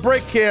 We're going to go to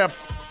break here,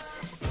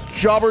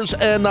 jobbers,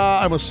 and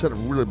I almost said a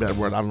really bad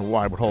word. I don't know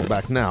why I would hold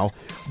back now.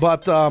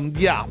 But,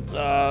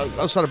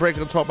 let's start a break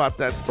and talk about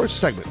that first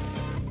segment.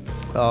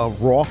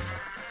 Raw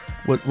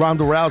with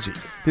Ronda Rousey.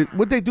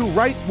 Would they do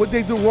right? Would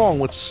they do wrong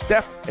with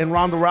Steph and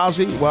Ronda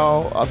Rousey?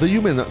 Well, the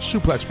human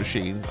suplex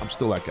machine, I'm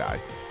still that guy.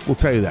 We'll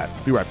tell you that.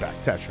 Be right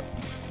back. Taz Show.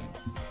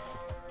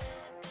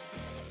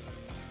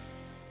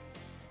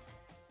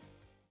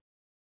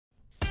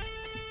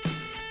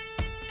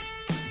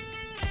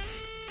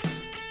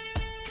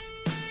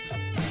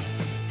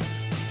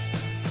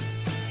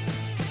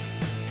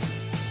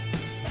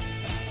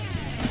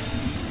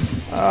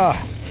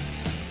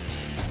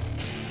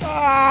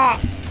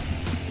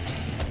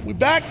 We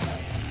back?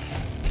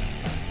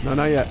 No,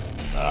 not yet.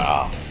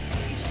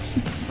 Jesus.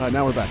 All right,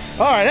 now we're back.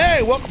 All right,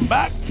 hey, welcome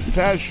back.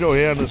 Taz Show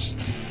here on this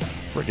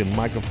friggin'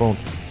 microphone.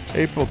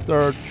 April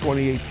 3rd,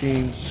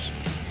 2018.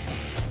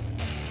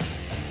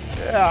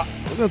 Yeah,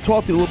 we're going to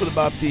talk to you a little bit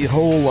about the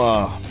whole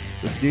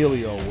the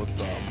dealio with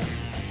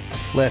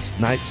last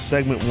night's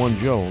segment 1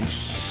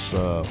 Jones.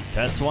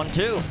 Test 1,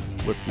 2.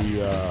 With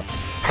the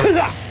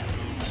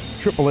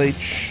Triple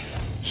H,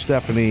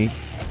 Stephanie,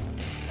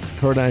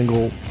 Kurt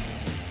Angle,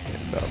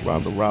 and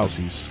Ronda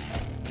Rousey's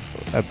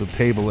at the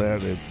table there.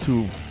 There are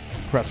 2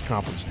 press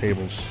conference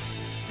tables.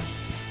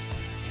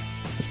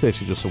 It's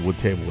basically just a wood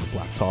table with a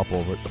black top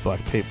over it, the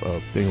black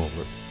paper thing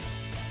over it.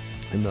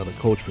 And the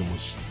coachman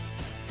was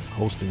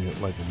hosting it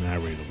like a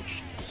narrator,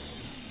 which...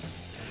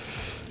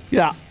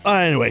 Yeah,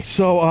 anyway,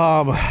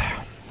 so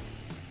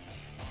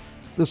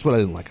this is what I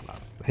didn't like about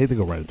it. I hate to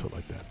go right into it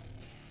like that.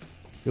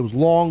 It was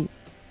long.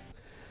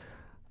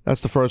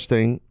 That's the first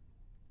thing.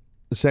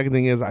 The second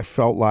thing is I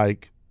felt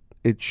like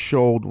it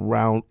showed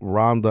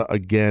Ronda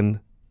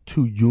again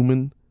too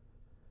human,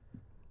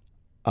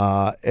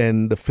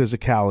 and the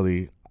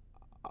physicality.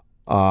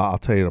 I'll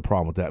tell you the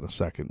problem with that in a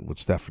second with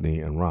Stephanie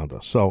and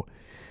Ronda. So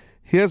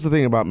here's the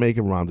thing about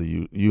making Ronda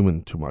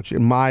human too much.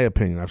 In my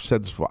opinion, I've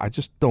said this before, I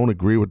just don't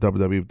agree with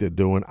WWE what they're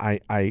doing. I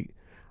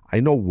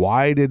know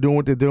why they're doing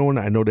what they're doing.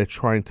 I know they're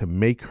trying to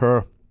make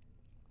her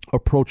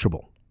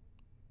approachable.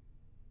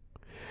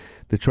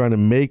 They're trying to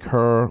make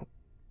her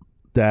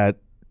that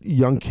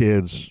young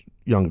kids,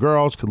 young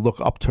girls could look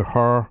up to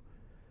her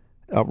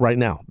right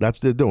now. That's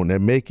what they're doing. They're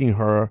making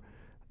her,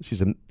 she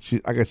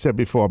like I said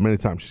before many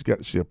times,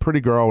 she's a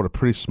pretty girl with a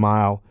pretty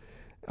smile.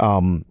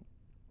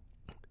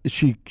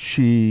 She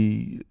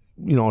in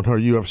her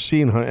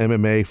UFC and her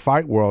MMA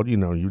fight world, you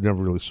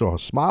never really saw her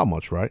smile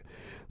much, right?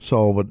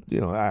 So, but,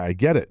 I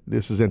get it.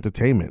 This is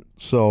entertainment.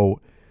 So,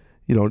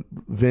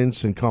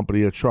 Vince and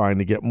company are trying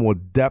to get more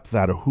depth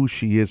out of who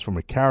she is from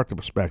a character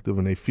perspective,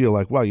 and they feel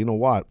like, well, you know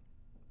what?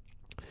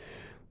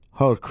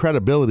 Her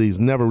credibility is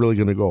never really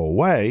going to go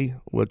away,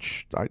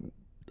 which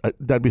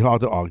that'd be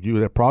hard to argue.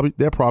 They're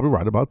probably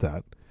right about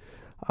that.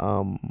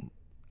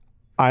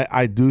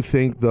 I do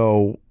think,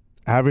 though,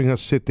 having her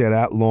sit there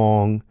that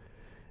long,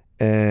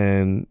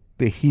 and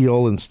the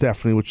heel and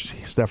Stephanie, which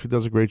Stephanie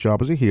does a great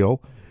job as a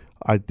heel,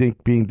 I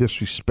think being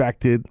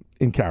disrespected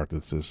in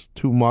characters is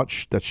too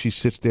much that she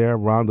sits there,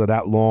 Ronda,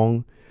 that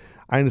long.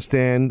 I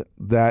understand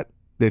that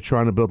they're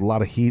trying to build a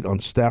lot of heat on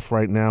Steph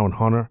right now and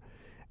Hunter.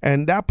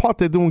 And that part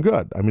they're doing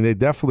good. I mean, they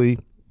definitely,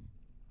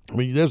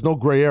 there's no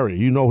gray area.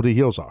 You know who the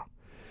heels are.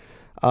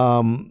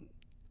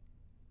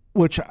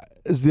 Which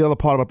is the other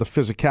part about the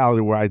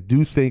physicality where I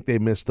do think they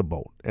missed the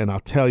boat. And I'll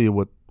tell you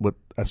what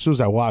as soon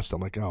as I watched it,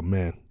 I'm like, oh,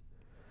 man.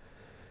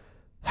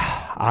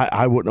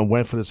 I wouldn't have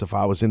went for this if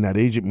I was in that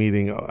agent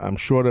meeting. I'm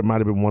sure there might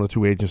have been 1 or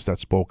 2 agents that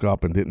spoke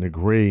up and didn't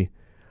agree.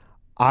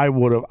 I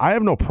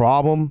have no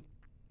problem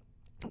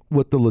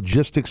with the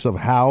logistics of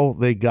how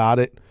they got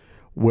it,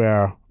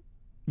 where,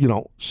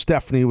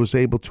 Stephanie was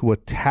able to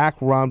attack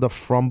Ronda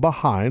from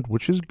behind,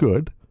 which is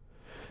good.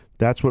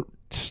 That's what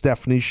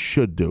Stephanie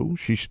should do.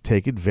 She should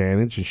take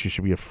advantage and she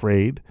should be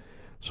afraid.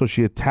 So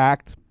she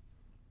attacked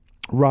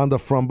Ronda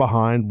from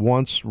behind.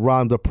 Once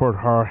Ronda put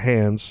her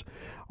hands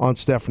on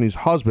Stephanie's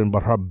husband,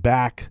 but her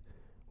back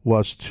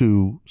was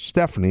to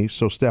Stephanie,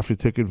 so Stephanie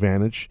took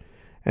advantage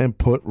and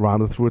put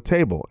Ronda through a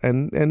table.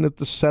 And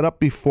the setup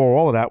before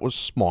all of that was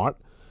smart,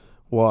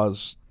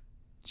 was,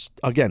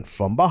 again,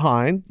 from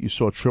behind. You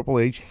saw Triple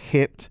H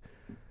hit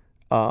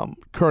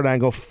Kurt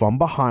Angle from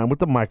behind with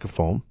the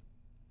microphone.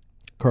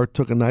 Kurt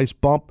took a nice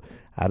bump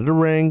out of the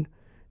ring,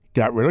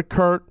 got rid of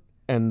Kurt,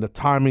 and the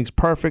timing's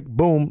perfect.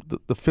 Boom,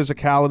 the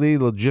physicality,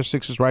 the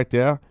logistics is right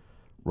there.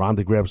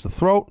 Ronda grabs the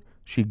throat.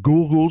 She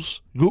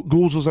Googles,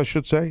 I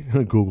should say.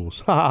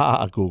 Googles.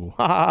 Google.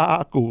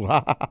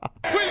 Google.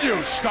 Will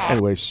you stop?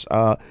 Anyways,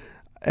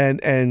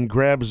 and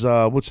grabs,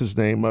 what's his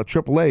name?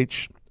 Triple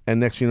H. And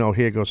next thing you know,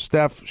 here goes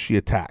Steph. She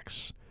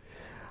attacks.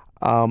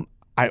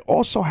 I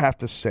also have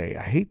to say,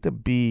 I hate to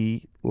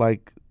be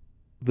like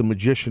the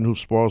magician who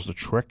spoils the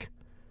trick,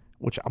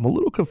 which I'm a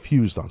little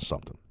confused on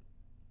something.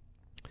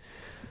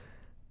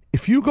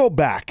 If you go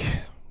back,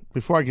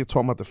 before I get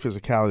talking about the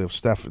physicality of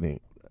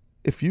Stephanie,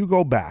 if you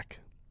go back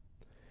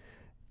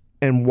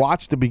and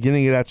watch the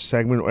beginning of that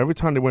segment, every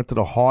time they went to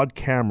the hard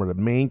camera,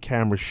 the main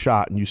camera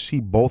shot, and you see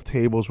both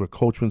tables where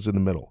Coachman's in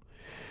the middle.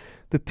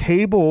 The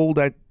table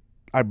that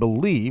I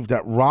believe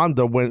that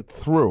Ronda went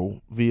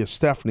through via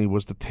Stephanie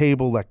was the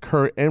table that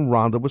Kurt and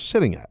Ronda were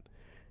sitting at.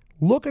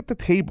 Look at the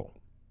table.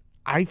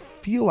 I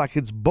feel like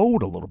it's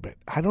bowed a little bit.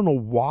 I don't know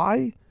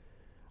why.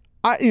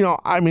 I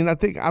don't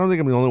think I'm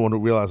the only one who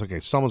realized, okay,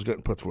 someone's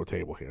getting put through a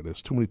table here.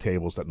 There's too many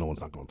tables that no one's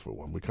not going through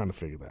one. We kind of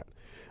figured that.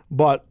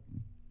 But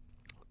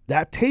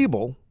that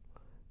table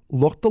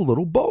looked a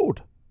little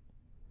bowed.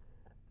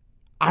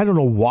 I don't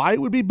know why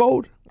it would be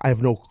bowed. I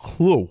have no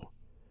clue.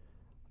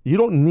 You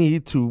don't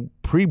need to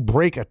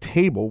pre-break a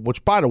table,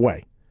 which, by the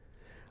way,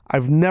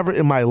 I've never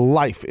in my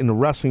life in the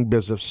wrestling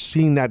business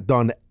seen that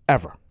done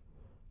ever,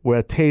 where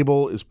a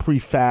table is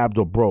prefabbed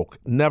or broke.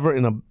 Never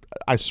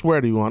I swear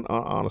to you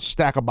on a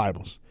stack of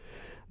Bibles.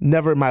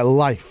 Never in my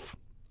life.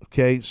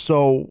 Okay,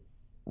 so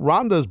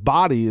Ronda's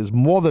body is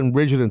more than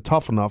rigid and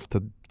tough enough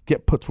to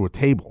get put through a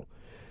table.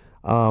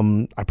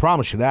 I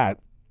promise you that.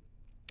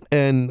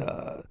 And,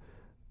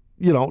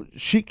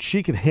 she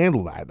could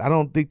handle that. I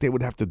don't think they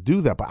would have to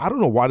do that, but I don't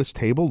know why this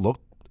table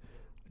looked.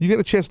 You get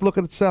a chance to look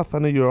at it, Seth? I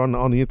know you're on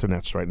the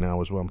internets right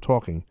now is where I'm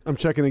talking. I'm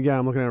checking again.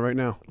 I'm looking at it right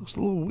now. Looks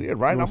a little weird,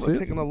 right? I'm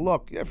taking a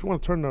look. Yeah, if you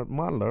want to turn the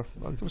monitor,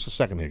 give us a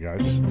second here,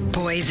 guys.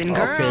 Boys and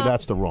girls. Okay,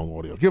 that's the wrong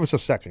audio. Give us a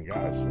second,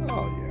 guys.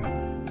 Oh,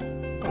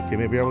 yeah. Okay,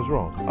 maybe I was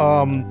wrong.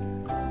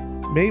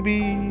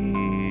 Maybe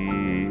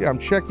I'm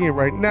checking it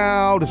right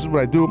now. This is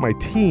what I do with my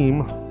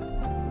team.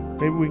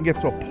 Maybe we can get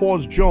to a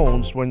Pause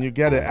Jones when you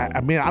get it. I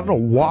don't know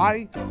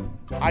why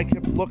I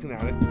kept looking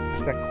at it.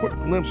 It's that quick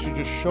glimpse you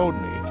just showed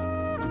me.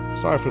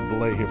 Sorry for the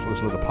delay here for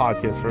listening to the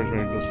podcast version.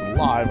 When you listen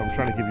live, I'm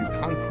trying to give you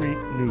concrete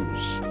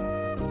news.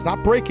 It's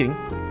not breaking.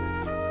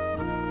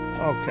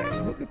 Okay,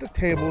 look at the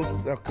table.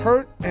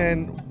 Kurt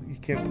and... You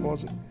can't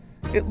pause it.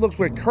 It looks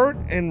where Kurt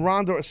and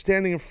Ronda are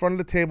standing in front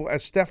of the table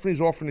as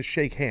Stephanie's offering to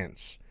shake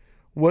hands.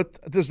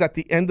 This is at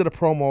the end of the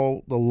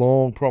promo, the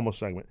long promo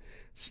segment.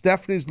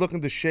 Stephanie's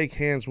looking to shake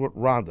hands with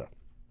Ronda.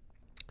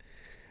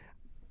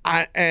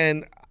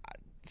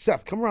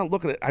 Seth, come around,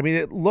 look at it.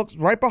 It looks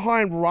right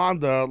behind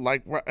Ronda,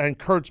 and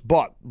Kurt's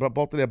butt, but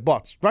both of their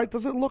butts, right?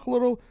 Doesn't it look a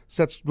little?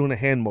 Seth's doing a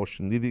hand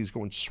motion. Either he's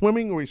going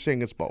swimming or he's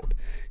saying it's bowed.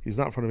 He's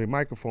not in front of a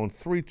microphone.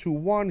 3, 2,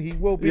 1. He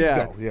will be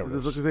go. Yeah,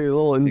 this looks like a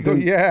little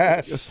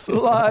yes, a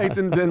slight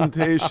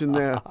indentation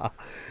there.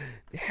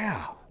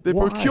 Yeah. They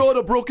procured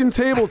a broken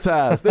table,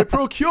 Taz. They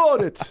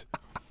procured it.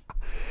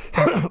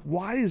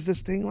 Why is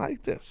this thing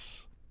like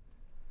this?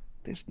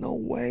 There's no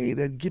way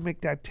they'd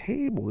gimmick that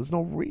table. There's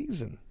no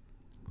reason.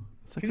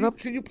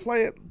 Can you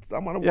play it?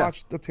 I'm going to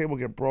watch the table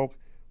get broke.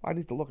 I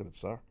need to look at it,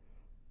 sir.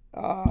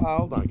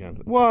 Hold on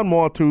again. 1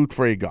 more, 2,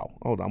 3, go.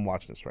 Hold on, I'm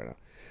watching this right now.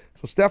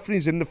 So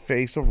Stephanie's in the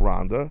face of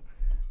Ronda.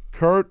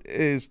 Kurt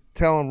is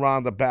telling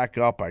Ronda back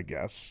up, I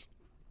guess.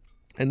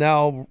 And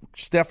now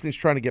Stephanie's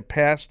trying to get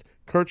past.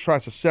 Kurt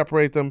tries to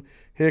separate them.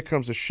 Here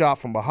comes a shot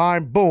from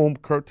behind. Boom.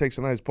 Kurt takes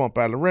a nice bump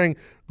out of the ring.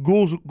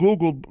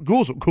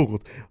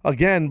 Googled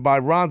again by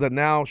Ronda.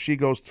 Now she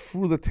goes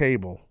through the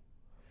table.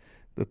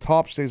 The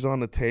top stays on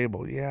the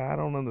table. Yeah, I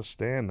don't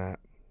understand that.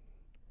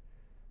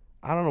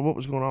 I don't know what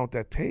was going on with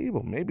that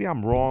table. Maybe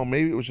I'm wrong.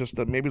 Maybe it was just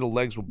that maybe the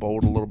legs were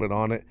bowed a little bit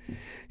on it.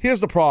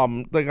 Here's the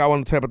problem. I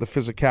want to tell you about the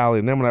physicality.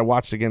 And then when I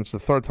watched it again, it's the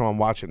third time I'm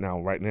watching it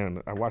now, right now.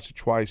 And I watched it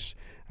twice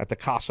at the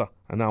Casa,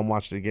 and now I'm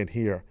watching it again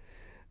here.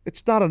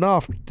 It's not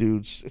enough,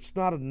 dudes. It's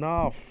not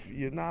enough.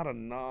 You're not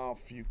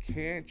enough. You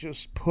can't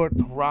just put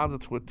Ronda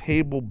to a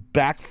table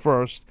back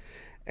first,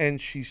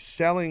 and she's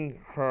selling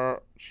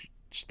her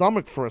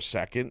stomach for a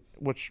second,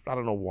 which I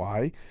don't know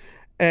why,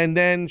 and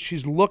then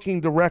she's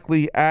looking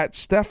directly at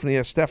Stephanie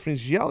as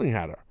Stephanie's yelling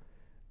at her.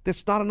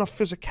 That's not enough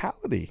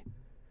physicality.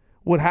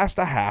 What has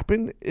to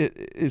happen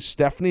is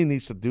Stephanie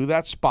needs to do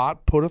that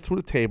spot, put her through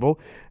the table,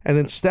 and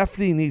then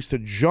Stephanie needs to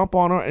jump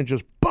on her and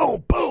just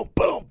boom, boom,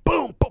 boom,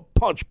 boom, boom,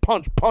 punch,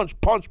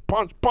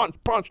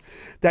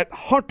 that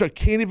Hunter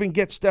can't even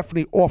get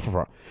Stephanie off of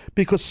her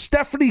because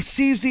Stephanie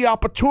sees the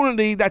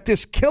opportunity that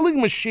this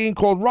killing machine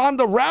called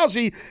Ronda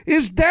Rousey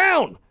is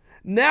down.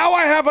 Now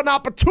I have an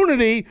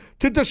opportunity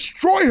to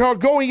destroy her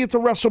going into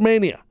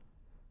WrestleMania.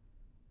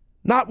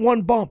 Not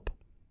one bump.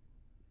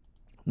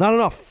 Not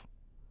enough.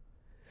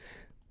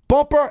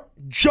 Bump her,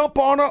 jump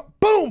on her,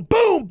 boom,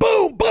 boom,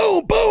 boom,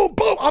 boom, boom,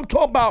 boom. I'm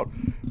talking about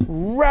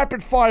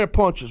rapid fire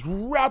punches,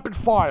 rapid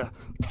fire,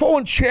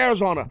 throwing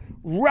chairs on her,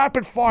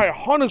 rapid fire.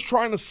 Hunter's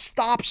trying to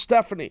stop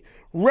Stephanie.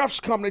 Refs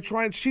come, they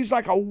try and she's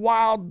like a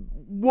wild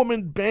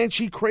woman,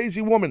 banshee,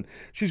 crazy woman.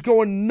 She's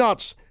going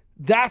nuts.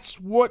 That's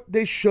what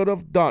they should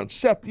have done.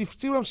 Seth, do you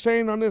see what I'm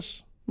saying on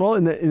this? Well,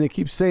 and they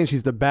keep saying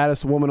she's the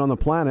baddest woman on the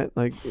planet.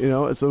 Like,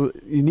 so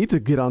you need to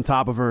get on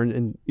top of her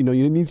and you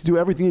need to do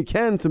everything you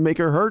can to make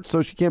her hurt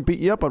so she can't beat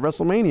you up at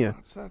WrestleMania.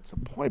 That's the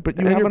point. But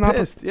you and have you're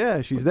pissed.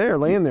 Yeah, she's there,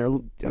 laying there,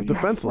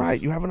 defenseless.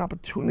 Right. You have an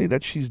opportunity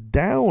that she's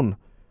down.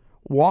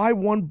 Why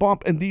one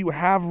bump? And do you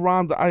have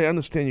Ronda? I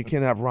understand you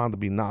can't have Ronda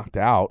be knocked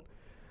out,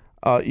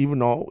 even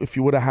though if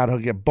you would have had her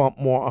get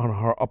bumped more on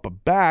her upper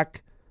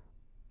back,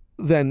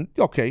 then,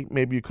 okay,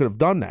 maybe you could have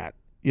done that.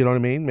 You know what I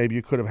mean? Maybe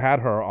you could have had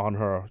her on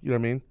her. You know what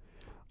I mean?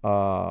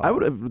 I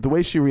would have. The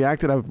way she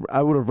reacted,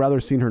 I would have rather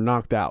seen her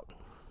knocked out.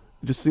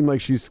 It just seemed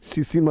like she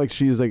seemed like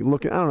she was like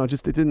looking. I don't know.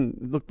 Just it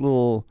didn't look a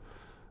little.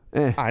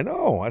 I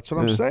know. That's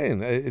what I'm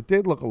saying. It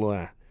did look a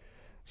little.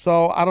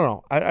 So I don't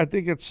know. I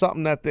think it's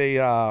something that they,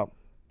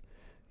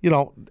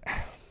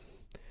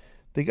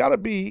 they got to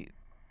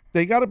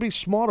be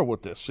smarter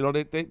with this.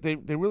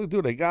 They really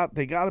do. They got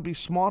to be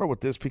smarter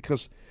with this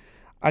because.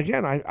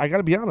 Again, I got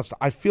to be honest.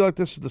 I feel like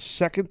this is the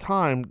second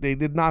time they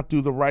did not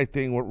do the right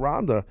thing with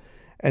Ronda,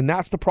 and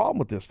that's the problem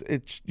with this.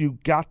 You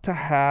got to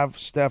have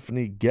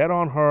Stephanie get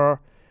on her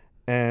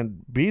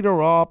and beat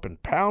her up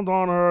and pound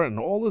on her and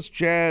all this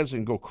jazz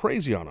and go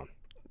crazy on her.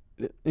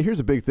 Here's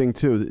a big thing,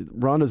 too.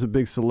 Ronda's a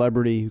big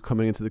celebrity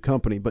coming into the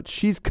company, but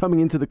she's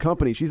coming into the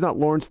company. She's not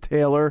Lawrence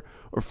Taylor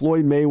or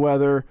Floyd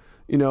Mayweather,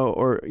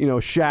 or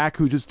Shaq,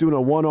 who's just doing a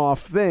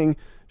one-off thing.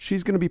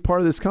 She's going to be part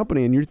of this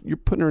company, and you're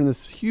putting her in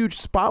this huge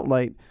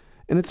spotlight,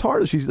 and it's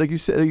hard. She's like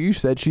you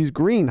said, she's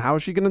green. How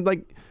is she going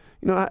to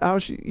how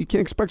is she? You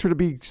can't expect her to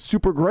be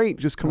super great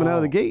just coming out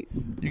of the gate.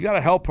 You got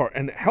to help her,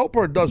 and help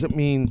her doesn't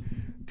mean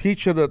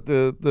teach her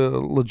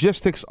the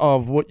logistics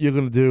of what you're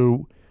going to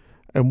do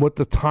and what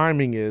the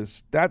timing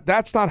is.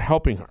 That's not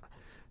helping her.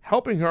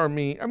 Helping her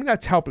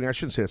that's helping. I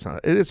shouldn't say it's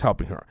not. It is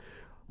helping her.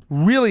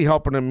 Really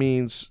helping her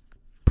means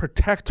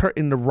protect her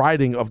in the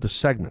writing of the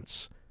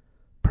segments.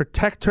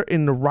 Protect her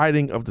in the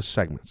writing of the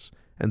segments.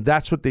 And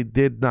that's what they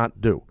did not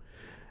do.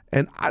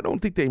 And I don't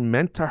think they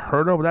meant to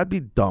hurt her. That'd be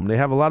dumb. They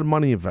have a lot of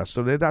money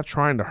invested. They're not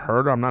trying to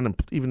hurt her. I'm not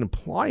even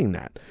implying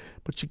that.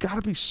 But you got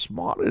to be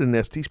smarter than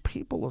this. These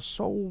people are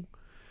so...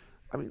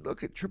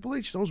 look at Triple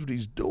H knows what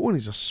he's doing.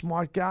 He's a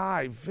smart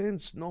guy.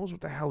 Vince knows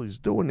what the hell he's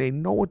doing. They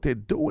know what they're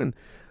doing.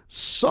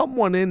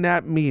 Someone in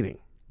that meeting,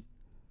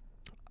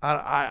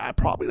 I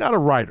probably not a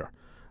writer,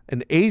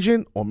 an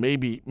agent, or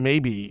maybe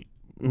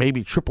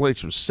Triple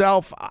H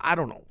himself. I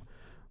don't know.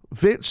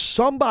 Vince,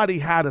 somebody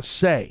had to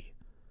say,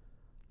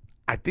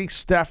 I think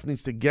Steph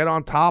needs to get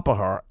on top of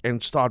her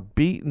and start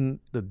beating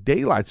the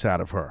daylights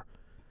out of her.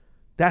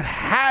 That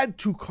had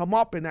to come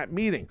up in that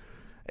meeting.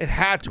 It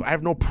had to. I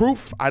have no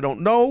proof. I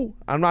don't know.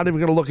 I'm not even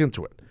going to look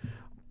into it.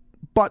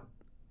 But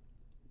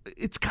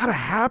it's got to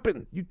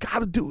happen. You got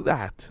to do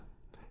that.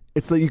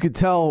 It's like you could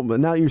tell,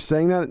 but now you're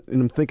saying that,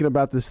 and I'm thinking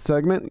about this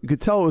segment, you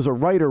could tell it was a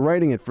writer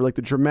writing it for like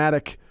the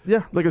dramatic,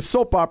 like a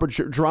soap opera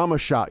drama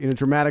shot,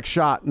 dramatic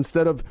shot,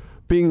 instead of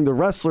being the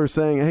wrestler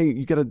saying, hey,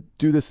 you got to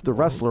do this the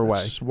wrestler way.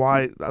 That's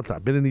why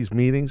I've been in these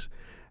meetings,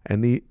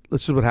 and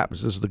this is what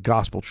happens. This is the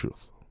gospel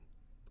truth.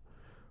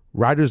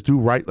 Writers do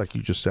write, like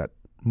you just said,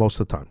 most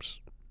of the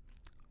times.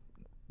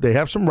 They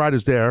have some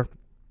writers there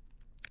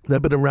that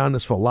have been around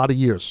this for a lot of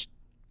years.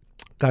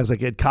 Guys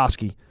like Ed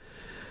Koskey.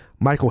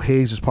 Michael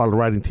Hayes is part of the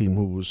writing team,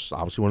 who was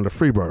obviously one of the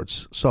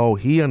Freebirds. So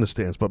he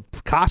understands. But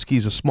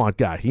Koski's a smart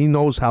guy. He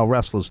knows how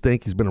wrestlers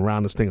think. He's been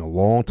around this thing a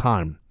long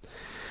time.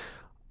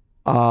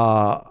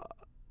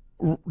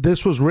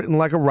 This was written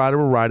like a writer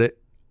would write it.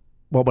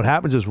 Well, what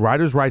happens is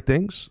writers write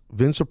things.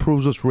 Vince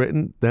approves what's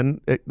written.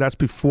 Then that's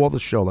before the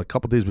show, like a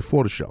couple days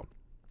before the show.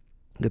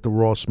 Get the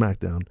Raw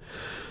SmackDown.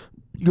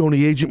 You go in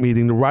the agent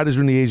meeting. The writers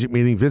are in the agent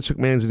meeting. Vince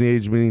McMahon's in the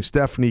agent meeting.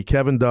 Stephanie,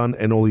 Kevin Dunn,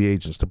 and all the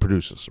agents, the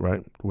producers,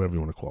 right? Whatever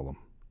you want to call them.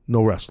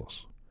 No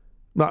wrestlers.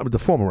 Not the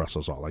former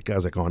wrestlers are, like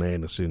guys like Arn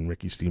Anderson,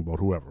 Ricky Steamboat,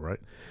 whoever, right?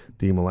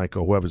 Dean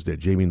Malenko, whoever's there,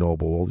 Jamie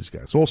Noble, all these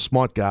guys. All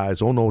smart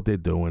guys, all know what they're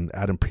doing.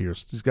 Adam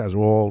Pearce. These guys are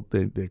all,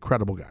 they're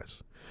credible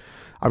guys.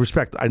 I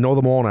know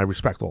them all, and I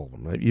respect all of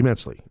them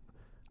immensely.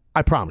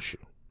 I promise you.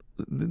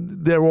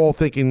 They're all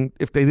thinking,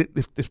 if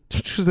this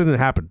didn't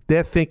happen,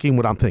 they're thinking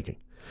what I'm thinking.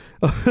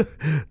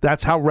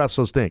 That's how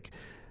wrestlers think.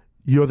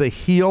 You're the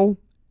heel.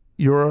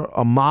 You're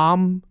a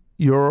mom.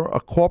 You're a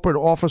corporate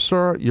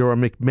officer. You're a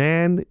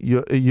McMahon.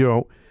 You're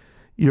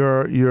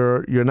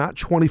not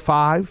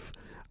 25.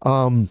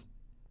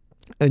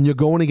 and you're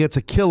going against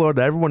a killer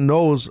that everyone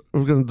knows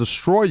is going to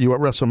destroy you at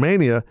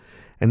WrestleMania,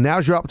 and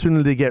now's your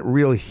opportunity to get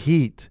real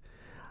heat.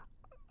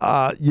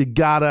 You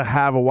got to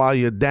have her while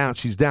you're down.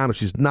 She's down. If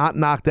she's not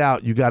knocked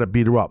out, you got to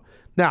beat her up.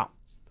 Now,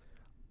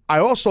 I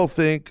also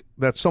think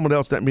that someone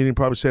else at that meeting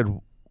probably said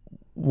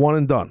one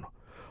and done.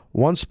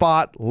 One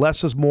spot,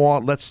 less is more.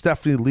 Let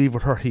Stephanie leave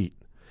with her heat.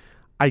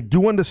 I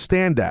do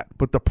understand that,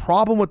 but the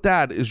problem with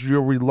that is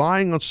you're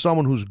relying on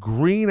someone who's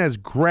green as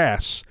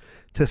grass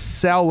to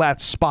sell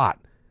that spot.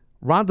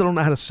 Ronda don't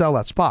know how to sell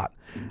that spot.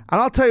 And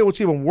I'll tell you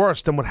what's even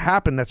worse than what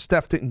happened, that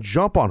Steph didn't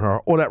jump on her,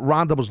 or that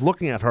Ronda was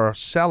looking at her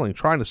selling,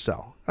 trying to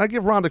sell. And I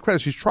give Ronda credit.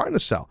 She's trying to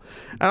sell.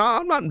 And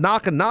I'm not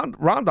knocking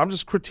Ronda. I'm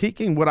just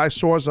critiquing what I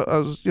saw as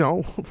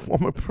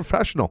former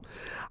professional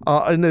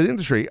in the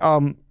industry.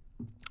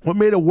 What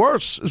made it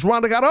worse is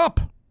Ronda got up.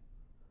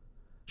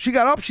 She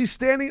got up. She's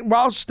standing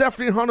while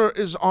Stephanie and Hunter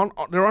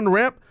they're on the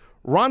ramp.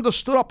 Ronda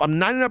stood up. I'm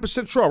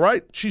 99% sure,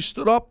 right? She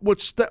stood up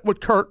with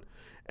Kurt,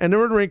 and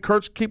they're in the ring.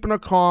 Kurt's keeping her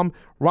calm.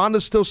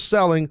 Ronda's still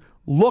selling,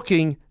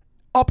 looking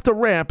up the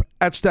ramp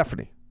at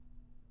Stephanie.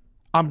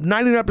 I'm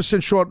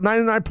 99% sure,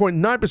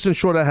 99.9%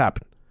 sure that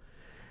happened.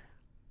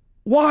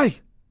 Why?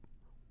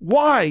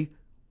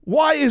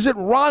 Why isn't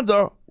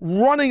Ronda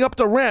running up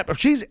the ramp? If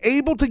she's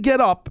able to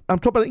get up, I'm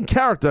talking about in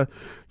character,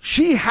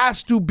 she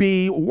has to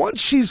be,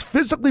 once she's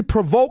physically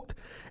provoked,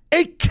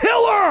 a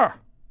killer.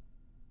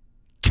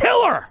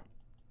 Killer.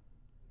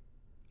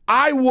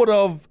 I would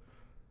have,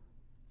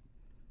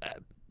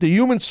 the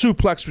human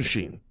suplex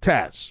machine,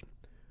 Taz.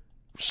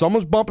 If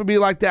someone's bumping me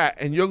like that,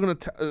 and you're going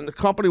to, and the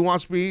company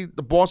wants me,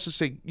 the boss to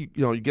say,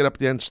 you get up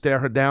there and stare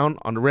her down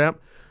on the ramp,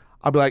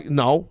 I'll be like,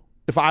 no.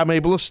 If I'm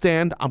able to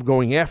stand, I'm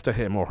going after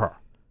him or her.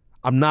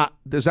 I'm not.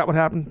 Is that what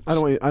happened? I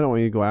don't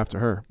want you to go after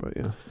her, but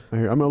yeah,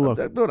 I'm gonna look.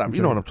 You know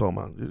what I'm talking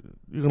about.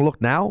 You're gonna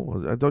look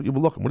now? I thought you were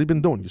looking. What have you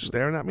been doing? You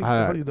staring at me? What the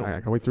hell are you doing? I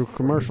gotta wait through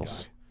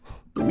commercials.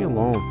 Leave me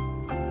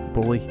alone,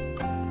 bully.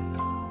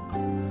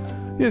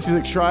 Yeah, she's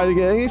like trying to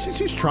get.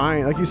 She's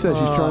trying, like you said,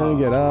 she's trying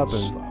to get up.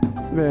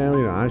 And, man,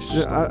 I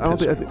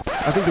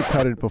think they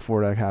cut it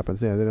before that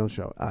happens. Yeah, they don't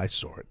show it. I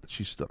saw it.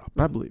 She stood up.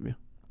 I believe you.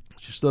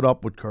 She stood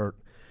up with Kurt.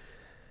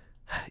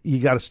 You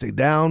got to stay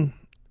down.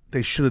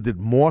 They should have did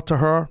more to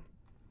her.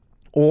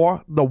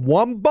 Or the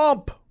one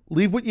bump,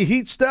 leave with your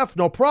heat, Steph,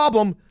 no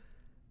problem.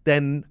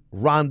 Then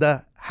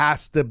Ronda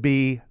has to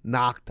be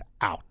knocked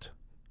out.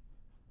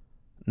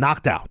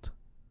 Knocked out.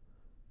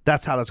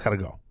 That's how that's got to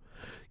go.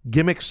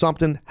 Gimmick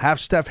something. Have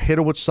Steph hit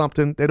her with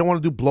something. They don't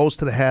want to do blows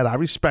to the head. I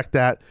respect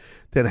that.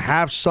 Then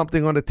have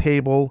something on the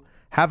table.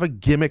 Have a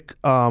gimmick.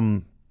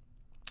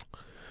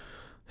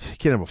 You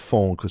can't have a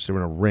phone because they're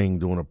in a ring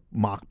doing a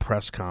mock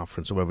press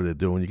conference or whatever they're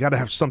doing. You got to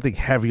have something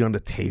heavy on the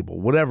table,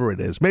 whatever it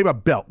is. Maybe a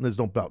belt. There's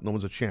no belt. No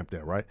one's a champ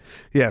there, right?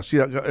 Yeah, see,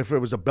 if it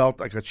was a belt,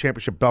 like a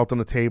championship belt on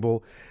the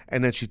table,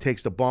 and then she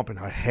takes the bump and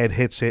her head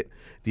hits it,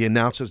 the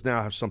announcers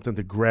now have something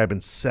to grab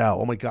and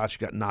sell. Oh, my God, she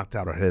got knocked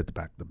out. Her head at the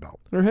back of the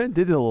belt. Her head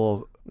did a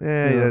little...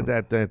 Yeah,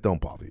 that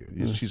don't bother you.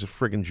 Yeah. She's a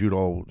friggin'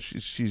 judo.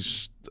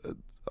 She's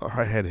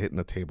her head hitting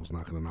the table's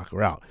not going to knock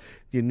her out.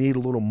 You need a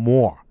little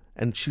more.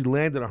 And she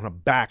landed on her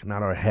back,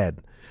 not her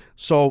head.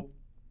 So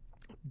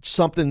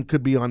something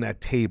could be on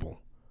that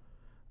table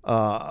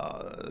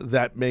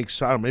that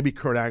makes, I don't know, maybe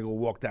Kurt Angle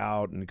walked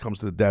out and he comes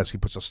to the desk, he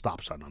puts a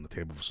stop sign on the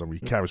table for some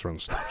reason. He carries around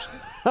the stop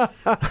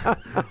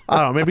sign. I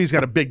don't know, maybe he's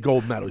got a big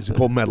gold medal. He's a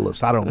gold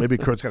medalist. I don't know, maybe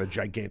Kurt's got a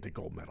gigantic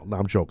gold medal. No,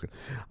 I'm joking.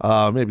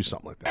 Maybe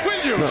something like that.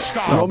 Will you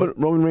stop?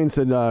 Roman Reigns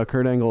said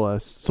Kurt Angle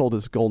sold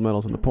his gold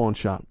medals in the pawn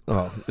shop.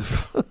 Oh,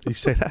 you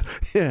say that?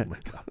 Yeah. Oh, my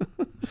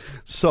God.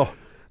 So,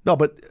 no,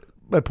 but...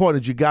 My point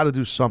is you got to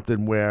do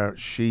something where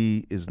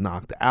she is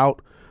knocked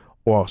out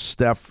or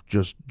Steph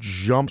just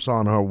jumps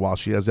on her while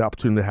she has the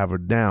opportunity to have her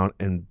down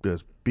and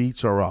just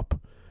beats her up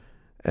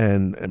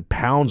and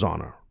pounds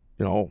on her,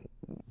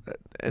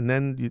 and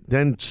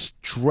then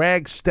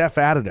drag Steph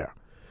out of there.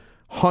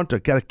 Hunter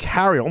got to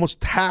carry her,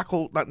 almost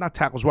tackle, not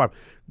tackle his wife,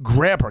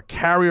 grab her,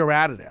 carry her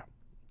out of there.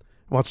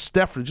 Well,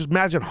 Stephanie, just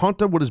imagine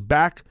Hunter with his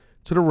back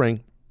to the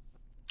ring,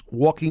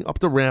 walking up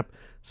the ramp,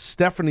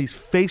 Stephanie's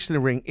facing the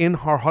ring in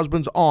her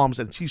husband's arms,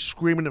 and she's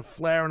screaming and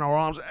flaring her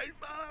arms. Hey,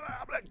 man,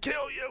 I'm going to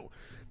kill you.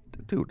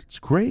 Dude, it's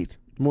great.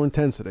 More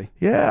intensity.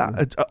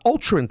 Yeah,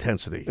 ultra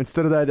intensity.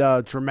 Instead of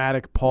that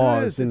dramatic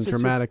pause and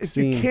dramatic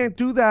scene. You can't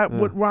do that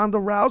with Ronda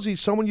Rousey,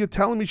 someone you're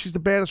telling me she's the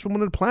baddest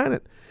woman on the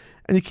planet.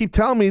 And you keep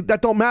telling me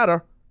that don't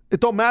matter.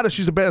 It don't matter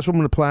she's the baddest woman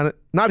on the planet.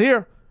 Not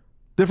here.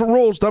 Different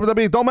rules.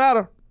 WWE, don't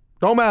matter.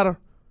 Don't matter.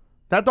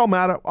 That don't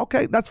matter.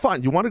 Okay, that's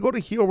fine. You want to go the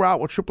heel route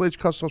with Triple H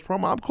Customs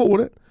promo, I'm cool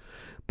with it.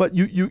 But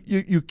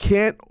you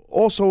can't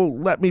also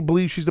let me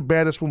believe she's the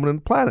baddest woman on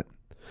the planet.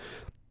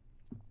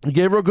 You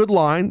gave her a good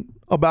line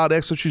about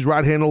X, if she's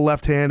right-handed or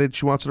left-handed.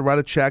 She wants her to write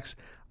her checks.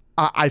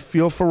 I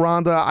feel for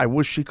Ronda. I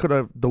wish she could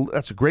have.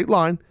 That's a great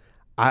line.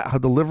 Her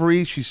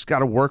delivery, she's got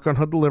to work on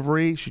her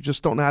delivery. She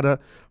just don't know how to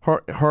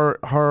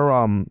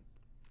her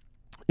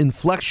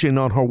inflection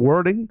on her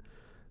wording.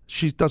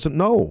 she doesn't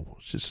know.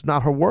 It's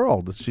not her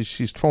world.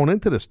 She's thrown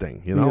into this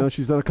thing, you know?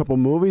 She's done a couple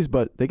movies,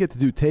 but they get to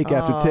do take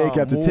after take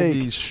after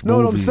movies, take. No,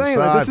 what I'm saying?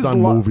 Like, I've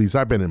done movies.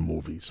 I've been in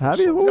movies. Have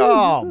you?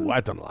 Oh,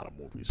 I've done a lot of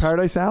movies.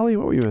 Paradise Alley?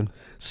 What were you in?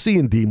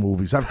 C&D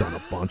movies. I've done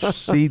a bunch.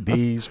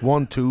 CDs,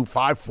 1, 2,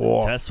 5,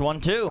 4. Test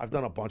 1, 2. I've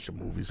done a bunch of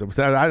movies.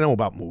 I know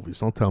about movies.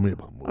 Don't tell me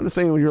about movies. I'm just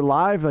saying, when you're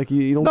live, like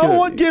you don't. No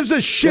one gives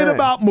a shit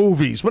about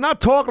movies. We're not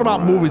talking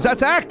about movies.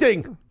 That's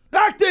acting.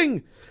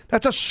 Acting.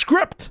 That's a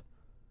script.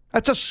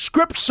 That's a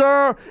script,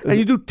 sir, and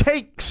you do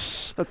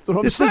takes. That's what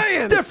I'm this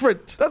saying. Is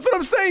different. That's what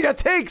I'm saying. That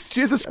takes.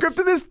 She has a script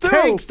in this too.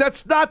 Takes.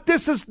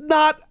 This is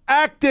not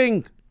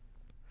acting.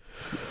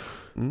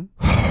 All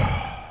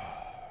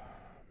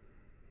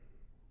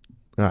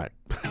right.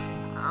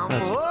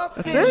 That's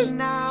it?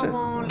 That's it.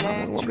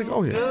 I want me to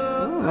go here.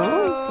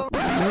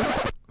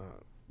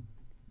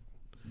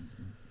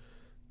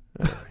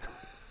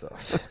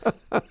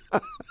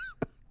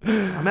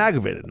 I'm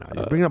aggravated now.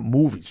 You bring up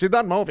movies. She's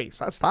done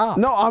movies. Stop.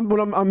 No, what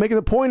I'm making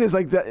the point is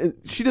like that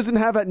she doesn't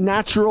have that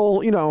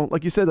natural,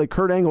 like you said, like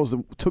Kurt Angle's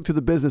took to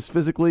the business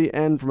physically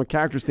and from a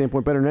character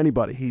standpoint better than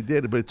anybody. He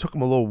did, but it took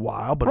him a little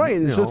while. But right,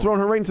 and she's throwing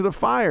her right into the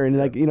fire. And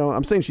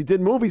I'm saying she did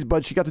movies,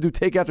 but she got to do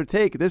take after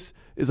take. This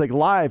is like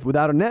live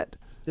without a net.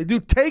 They do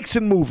takes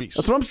in movies.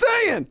 That's what I'm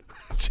saying.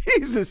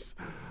 Jesus.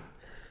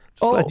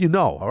 Just letting you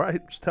know, all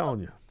right? Just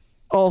telling you.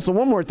 Also,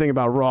 one more thing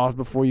about Raw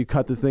before you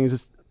cut the thing is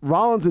just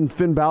Rollins and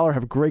Finn Balor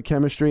have great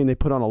chemistry, and they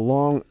put on a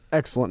long,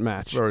 excellent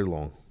match. Very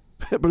long.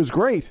 But it was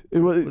great. It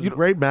was a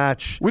great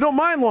match. We don't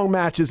mind long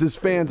matches as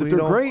fans if they're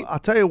great. I'll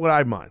tell you what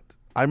I mind.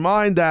 I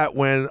mind that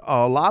when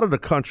a lot of the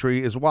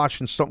country is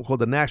watching something called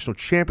the National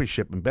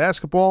Championship in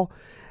basketball,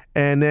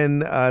 and then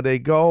they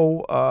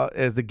go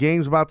as the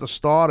game's about to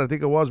start. I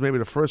think it was maybe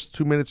the first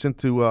 2 minutes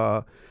into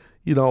the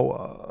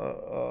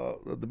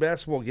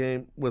basketball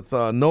game with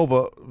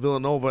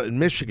Villanova in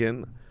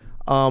Michigan.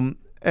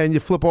 And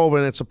you flip over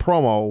and it's a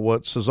promo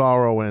with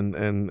Cesaro and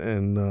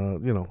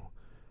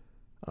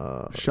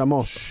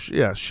Shamos.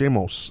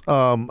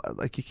 Shamos.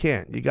 Like you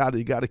can't. You got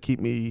to keep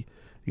me.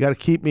 You got to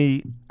keep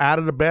me out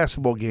of the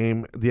basketball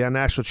game, the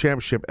national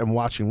championship, and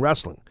watching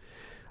wrestling.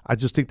 I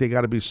just think they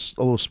got to be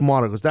a little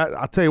smarter because that.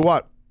 I'll tell you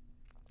what.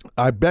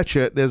 I bet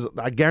you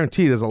I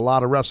guarantee there's a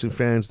lot of wrestling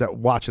fans that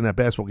watching that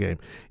basketball game.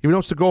 Even though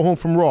it's to go home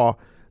from Raw,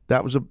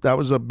 that was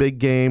a big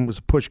game. It was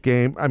a push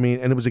game. I mean,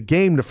 and it was a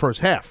game the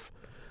first half.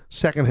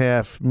 Second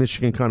half,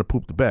 Michigan kind of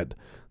pooped the bed.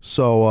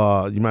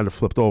 So you might have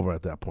flipped over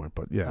at that point.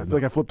 But yeah, I feel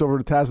like I flipped over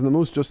to Taz and the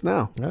Moose just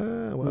now.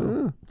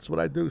 That's what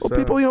I do.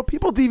 Well,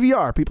 people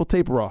DVR, people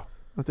tape Raw.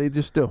 What they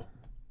just do.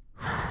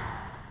 All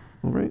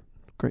right,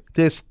 great.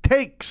 There's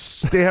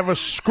takes. They have a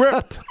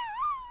script.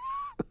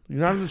 You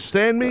not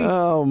understand me?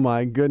 Oh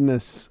my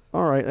goodness.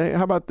 All right. Hey,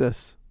 how about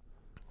this?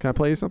 Can I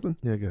play you something?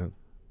 Yeah, go ahead.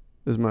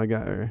 This is my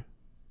guy. All right.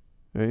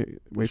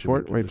 Wait for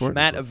it.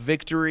 Matt, a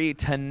victory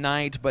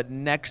tonight, but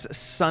next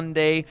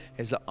Sunday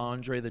is the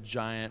Andre the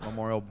Giant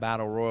Memorial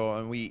Battle Royal,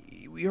 and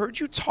we heard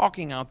you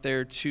talking out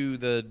there to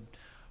the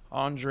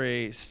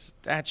Andre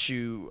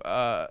statue.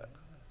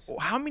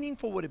 How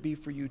meaningful would it be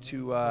for you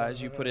to,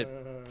 as you put it,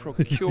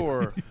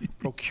 procure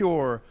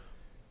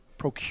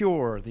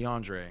the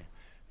Andre?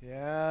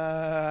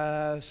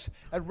 Yes,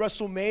 at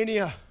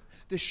Wrestlemania,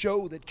 the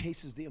show that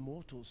cases the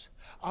immortals,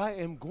 I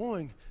am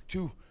going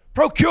to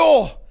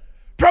procure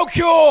the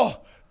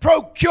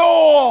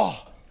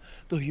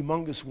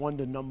humongous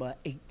Wonder number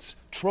 8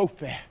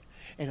 trophy.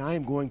 And I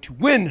am going to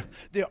win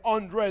the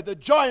Andre the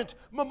Giant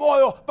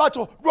Memorial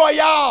Battle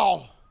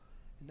Royale.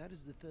 And that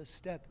is the first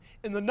step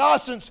in the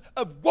nonsense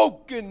of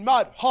woken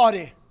Matt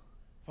Hardy.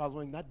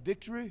 Following that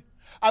victory,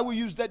 I will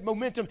use that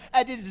momentum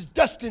as it is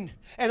destined,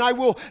 and I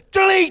will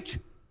delete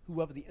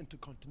whoever the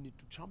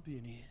Intercontinental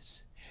Champion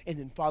is. And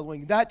then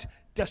following that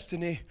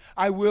destiny,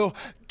 I will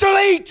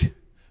delete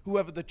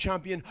whoever the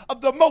champion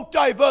of the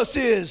multiverse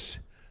is,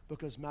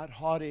 because Matt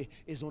Hardy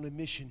is on a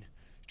mission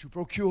to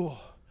procure.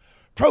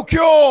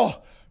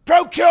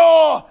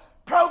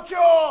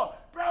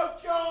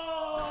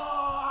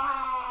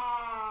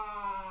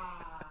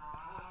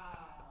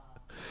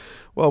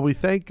 Well, we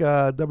thank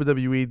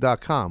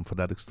WWE.com for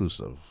that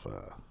exclusive.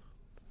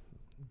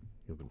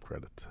 Give them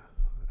credit.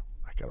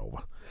 I got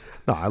over.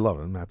 No, I love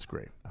it. That's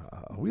great.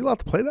 Are we allowed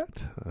to play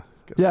that?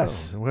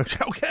 Yes. So.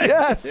 Okay.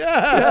 Yes.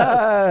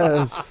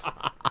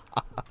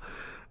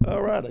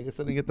 All right. I guess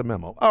I didn't get the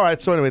memo. All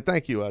right. So anyway,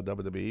 thank you,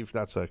 WWE.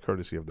 That's a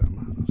courtesy of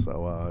them.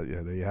 So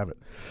yeah, there you have it.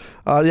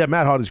 Yeah,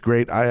 Matt Hardy's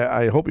great.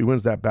 I hope he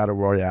wins that Battle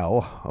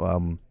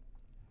Royale.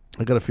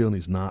 I got a feeling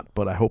he's not,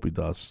 but I hope he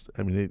does.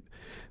 I mean,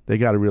 they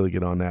got to really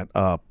get on that.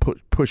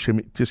 Push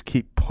him. Just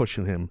keep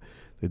pushing him.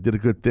 They did a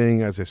good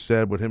thing, as I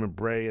said, with him and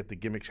Bray at the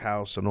Gimmicks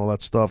house and all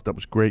that stuff. That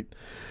was great.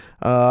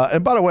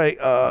 And by the way,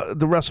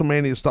 the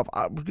WrestleMania stuff,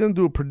 we're going to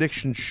do a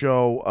prediction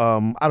show.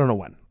 I don't know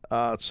when.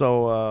 What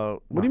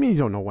do you mean you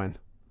don't know when?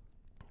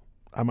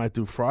 I might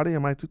do Friday. I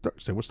might do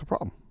Thursday. What's the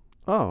problem?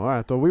 Oh, all right.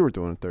 I thought we were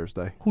doing it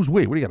Thursday. Who's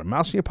we? What, do you got a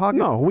mouse in your pocket?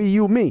 No, we,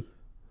 you, me.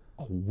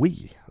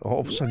 We. All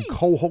of a sudden,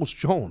 co-host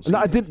Jones.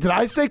 No, did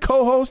I say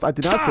co-host? I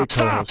did not say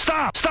co-host.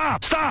 Stop.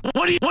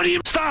 What do you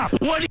stop?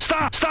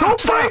 Stop.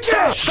 Don't break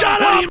it!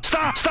 Shut up!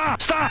 Stop.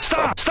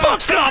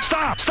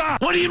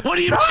 What do you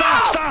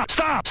stop?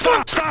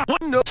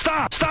 No.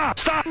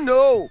 Stop.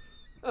 No.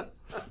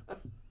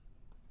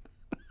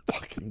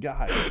 Fucking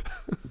guy.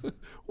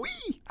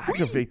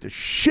 Aggravate the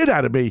shit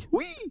out of me.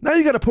 Now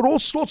you got to put all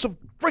sorts of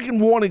freaking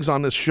warnings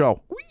on this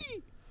show.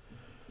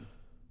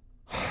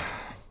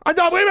 I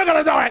thought we were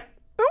going to do it.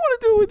 I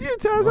want to do it with you,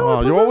 Taz.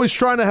 Oh, you're always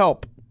trying to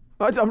help.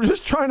 I'm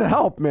just trying to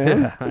help,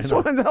 man. Yeah, I just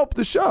wanted to help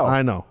the show.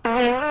 I know.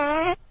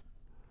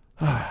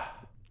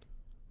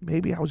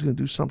 Maybe I was going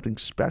to do something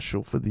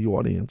special for the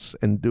audience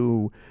and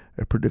do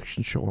a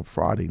prediction show on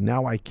Friday.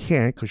 Now I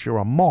can't because you're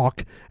a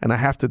mark, and I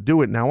have to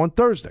do it now on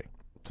Thursday.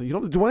 So you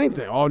don't have to do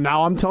anything. Oh,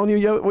 now I'm telling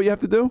you what you have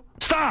to do?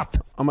 Stop!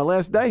 On my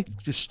last day?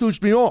 Just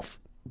stooged me off.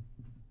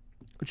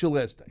 What's your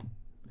last day?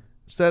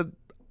 Instead of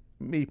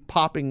me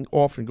popping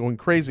off and going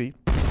crazy,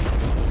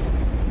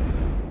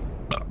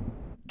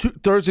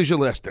 Thursday's your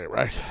last day,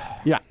 right?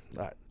 Yeah.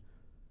 All right.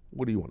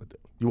 What do you want to do?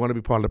 You want to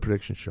be part of the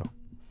prediction show?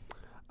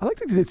 I like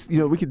to,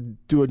 we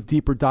could do a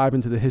deeper dive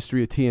into the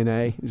history of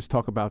TNA and just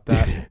talk about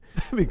that.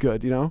 That'd be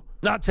good,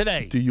 Not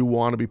today. Do you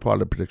want to be part of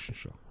the prediction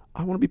show?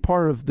 I want to be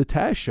part of the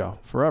Taz show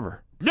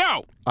forever.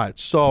 No. All right.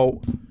 So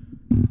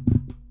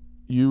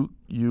we will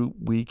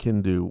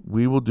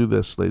do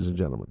this, ladies and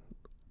gentlemen.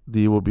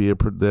 There will be a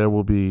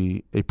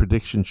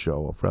prediction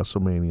show of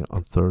WrestleMania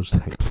on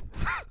Thursday.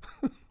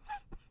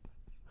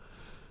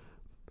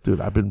 Dude,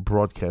 I've been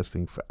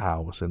broadcasting for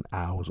hours and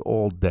hours,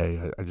 all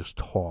day. I just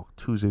talk.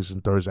 Tuesdays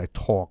and Thursdays, I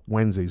talk.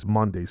 Wednesdays,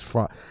 Mondays,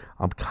 Friday.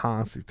 I'm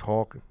constantly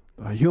talking.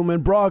 A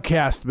human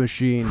broadcast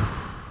machine.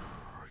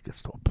 It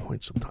gets to a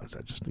point sometimes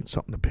I just need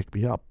something to pick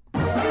me up.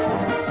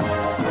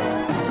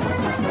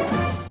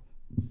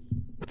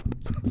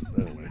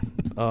 Anyway.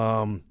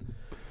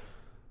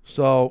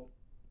 So,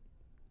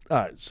 all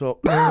right. So,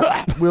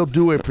 we'll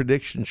do a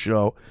prediction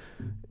show.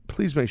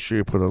 Please make sure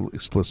you put an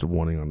explicit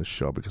warning on the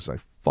show because I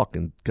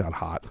fucking got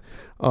hot.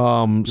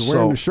 You're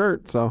wearing a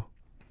shirt, so.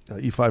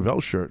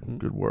 E5L shirt,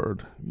 good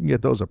word. You can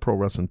get those at Pro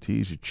Wrestling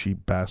Tees, you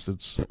cheap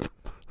bastards.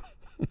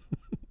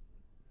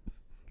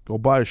 Go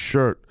buy a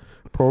shirt.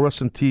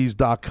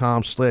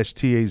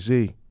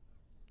 ProWrestlingTees.com/TAZ.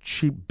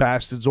 Cheap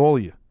bastards, all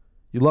of you.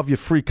 You love your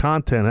free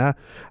content, huh?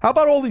 How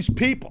about all these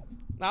people?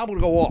 Now I'm going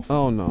to go off.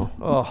 Oh, no.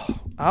 Oh,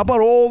 how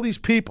about all these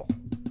people?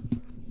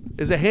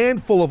 There's a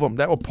handful of them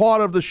that were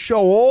part of the show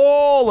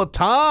all the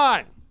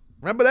time.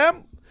 Remember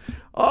them?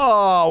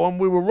 Oh, when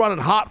we were running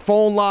hot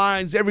phone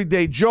lines,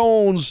 Everyday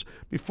Jones,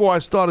 before I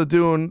started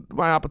doing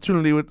my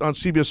opportunity on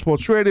CBS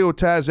Sports Radio,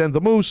 Taz and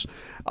the Moose.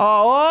 They're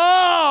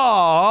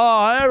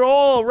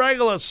all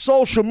regular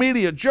social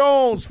media.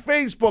 Jones,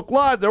 Facebook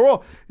Live,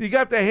 you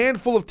got the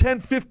handful of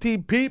 10,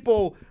 15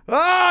 people.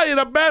 Oh, you're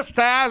the best,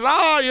 Taz.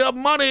 Oh, your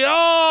money.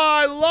 Oh,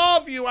 I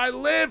love you. I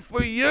live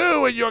for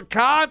you and your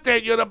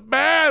content. You're the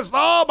best.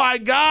 Oh, my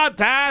God,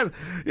 Taz.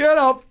 You're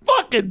the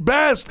fucking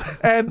best.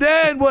 And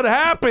then what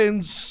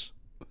happens?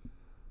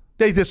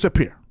 They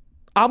disappear.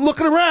 I'm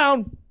looking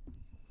around.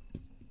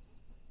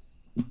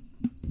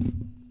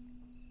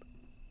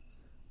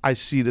 I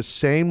see the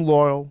same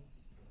loyal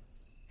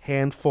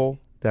handful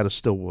that are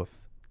still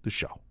with the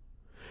show.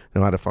 No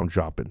matter if I'm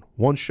dropping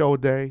one show a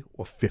day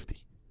or 50.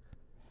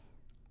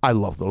 I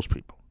love those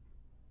people.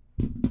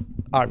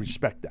 I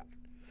respect that.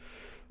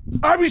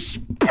 I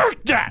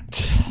respect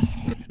that.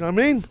 You know what I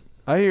mean?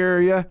 I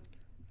hear you.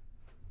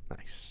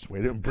 Nice.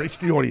 Way to embrace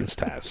the audience,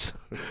 Taz.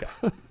 Okay.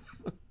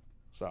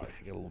 Sorry,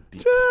 I get a little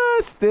deep.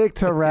 Just stick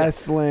to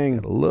wrestling.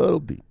 Get a little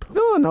deep.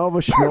 Villanova,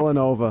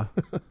 Schmillanova.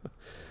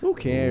 Who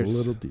cares? A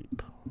little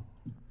deep.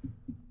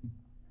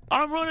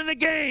 I'm running the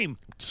game.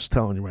 Just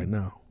telling you right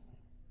now.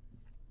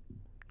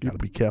 You got to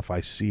be careful.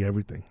 I see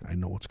everything. I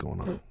know what's going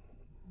on.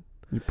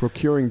 You're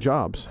procuring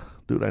jobs.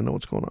 Dude, I know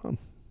what's going on.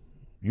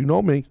 You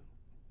know me.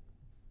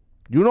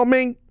 You know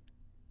me.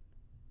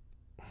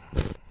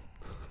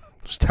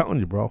 Just telling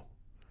you, bro.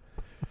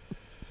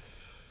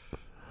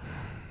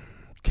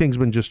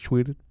 Kingsman just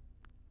tweeted.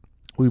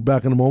 We'll be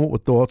back in a moment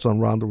with thoughts on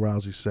Ronda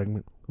Rousey's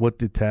segment. What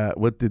did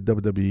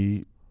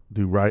WWE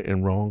do right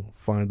and wrong?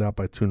 Find out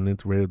by tuning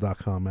into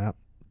radio.com app.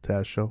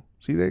 Taz show.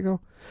 See, there you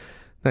go.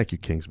 Thank you,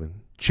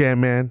 Kingsman.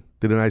 Chairman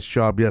did a nice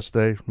job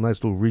yesterday.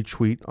 Nice little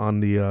retweet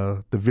on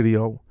the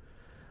video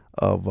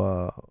of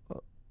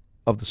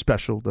the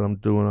special that I'm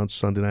doing on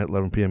Sunday night,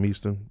 11 p.m.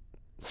 Eastern,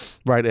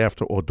 right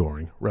after or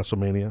during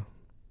WrestleMania.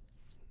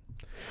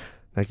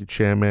 Thank you,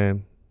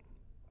 Chairman.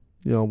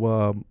 You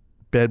know,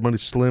 Bad Money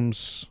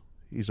Slims,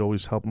 he's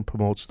always helping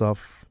promote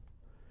stuff.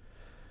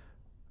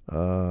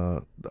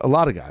 A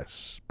lot of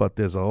guys, but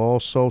there's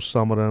also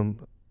some of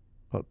them.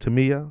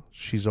 Tamia,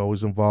 she's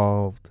always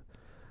involved.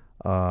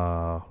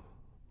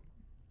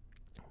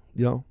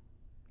 You know,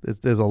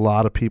 there's a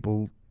lot of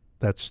people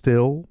that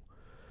still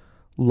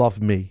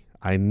love me.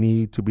 I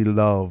need to be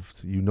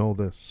loved. You know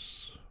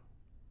this.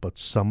 But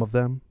some of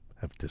them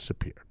have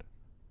disappeared.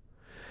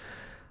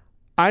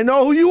 I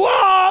know who you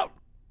are.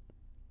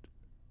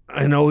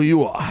 I know who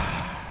you are.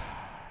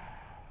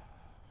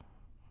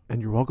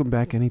 And you're welcome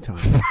back anytime.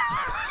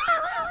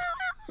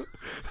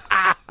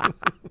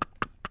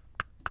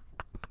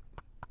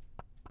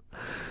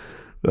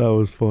 That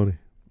was funny.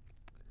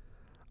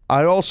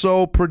 I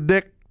also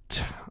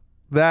predict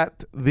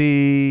that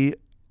the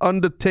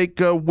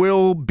Undertaker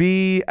will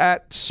be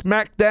at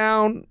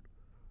SmackDown.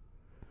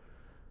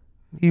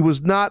 He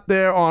was not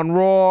there on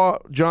Raw.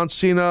 John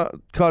Cena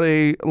cut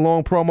a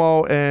long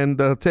promo, and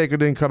Taker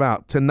didn't come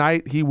out.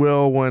 Tonight he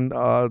will when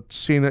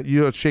Cena...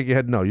 You shake your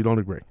head. No, you don't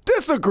agree.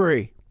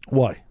 Disagree.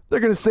 Why? They're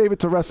going to save it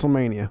to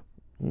WrestleMania.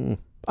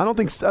 I don't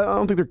think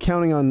they're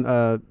counting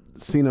on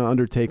Cena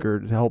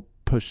Undertaker to help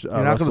push.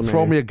 You're not going to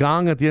throw me a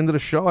gong at the end of the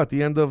show, at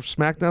the end of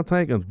SmackDown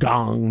tonight?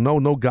 Gong.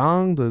 No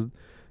gong.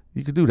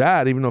 You could do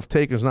that, even if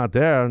Taker's not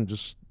there, and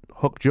just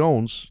hook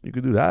Jones. You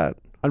could do that.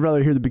 I'd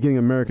rather hear the beginning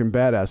of American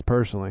Badass,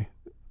 personally.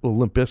 A little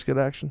Limp Bizkit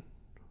action?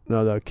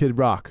 No, the Kid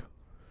Rock.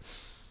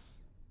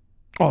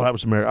 Oh, that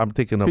was American. I'm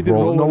thinking of He did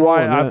Roll. Roll No, and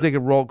why? Roll, I'm yeah.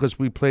 thinking Roll because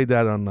we played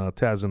that on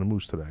Taz and the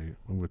Moose today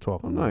when we were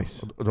talking. Oh,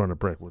 nice. During the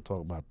break, we were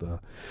talking about the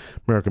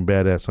American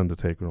Badass,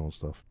 Undertaker, and all that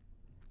stuff.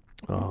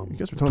 You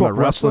guys were talking about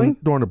wrestling?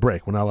 During the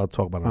break. We're not allowed to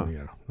talk about it on the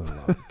air. Not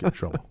allowed to get in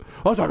trouble.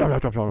 Oh, sorry. I'll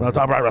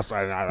talk about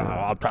wrestling.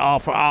 I'll tell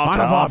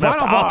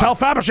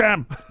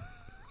Fabersham.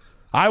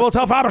 I will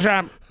tell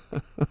Fabersham.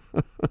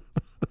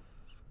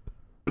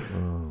 Oh,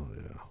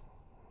 yeah.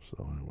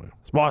 So, anyway.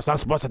 Sports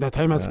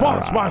entertainment.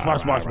 Sports.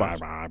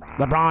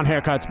 LeBron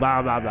haircuts,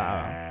 blah, blah,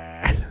 blah.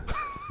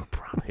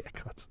 LeBron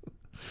haircuts.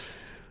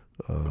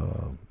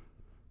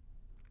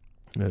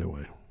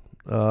 Anyway.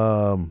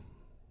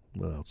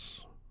 What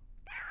else?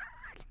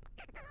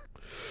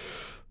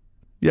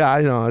 Yeah,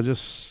 I know. I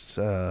just,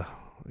 I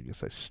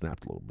guess I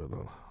snapped a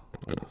little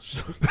bit.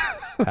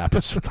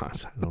 Happens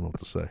sometimes. I don't know what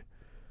to say.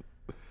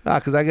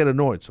 Because I get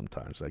annoyed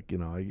sometimes. Like,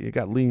 you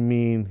got Lean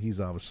Mean. He's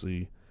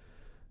obviously,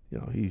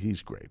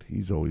 he's great.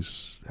 He's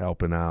always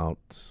helping out,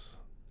 It's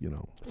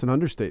an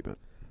understatement.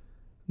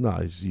 No,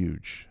 he's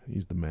huge.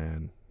 He's the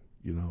man.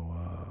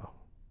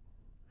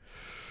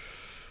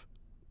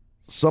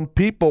 Some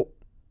people,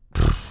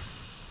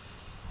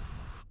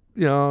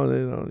 they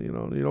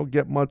don't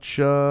get much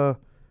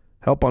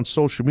help on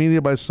social media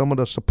by some of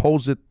the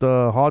supposed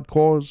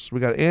hardcores.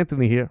 We got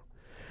Anthony here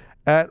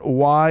at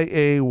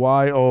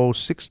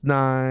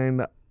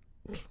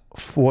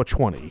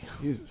YAYO69420.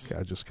 Jesus. Okay,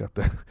 I just got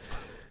that.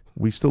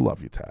 We still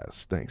love you,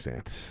 Taz. Thanks,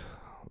 Ant.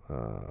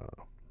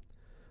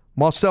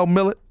 Marcel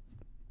Millet.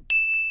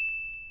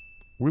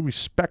 We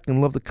respect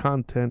and love the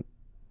content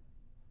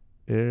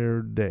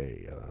every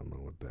day. I don't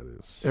know what that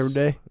is. Every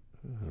day?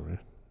 All right.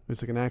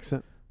 It's like an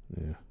accent?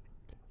 Yeah.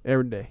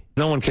 Every day.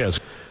 No one cares.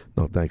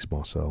 No, thanks,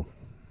 Marcel.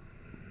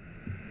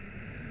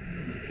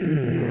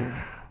 Okay.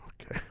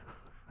 I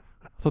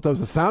thought that was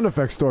a sound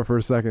effects store for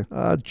a second.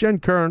 Jen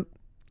Kern,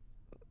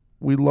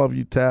 we love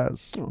you,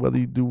 Taz. Whether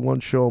you do one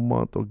show a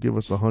month or give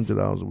us 100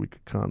 hours a week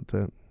of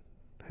content.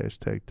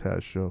 Hashtag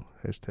Taz Show.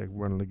 Hashtag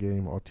running the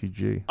game,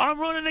 RTG. I'm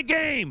running the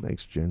game.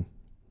 Thanks, Jen.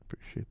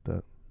 Appreciate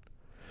that.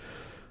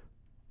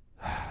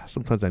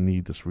 Sometimes I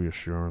need this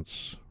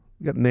reassurance.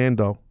 We got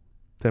Nando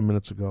 10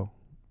 minutes ago.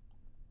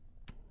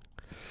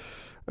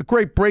 A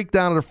great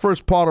breakdown of the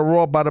first part of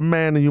Raw by the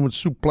man, the human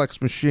suplex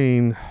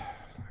machine.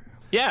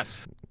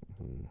 Yes.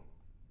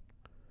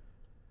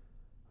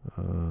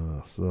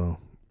 So,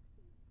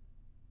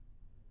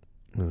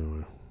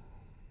 anyway.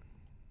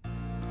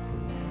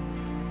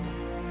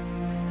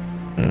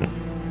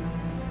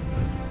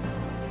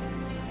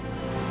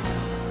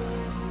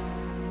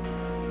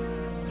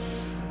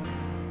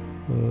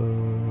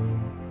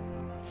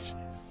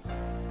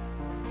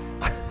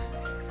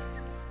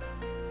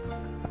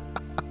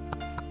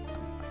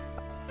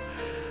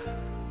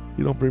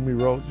 You don't bring me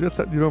roses.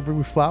 You don't bring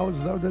me flowers.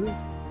 Is that what that is?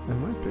 It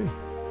might be.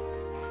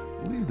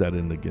 Leave that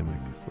in the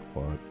gimmick. So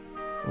what?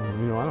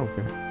 Oh, I don't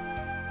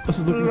care. This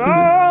is looking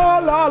La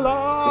la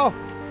la.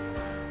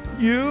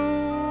 You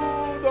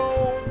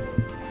don't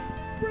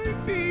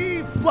bring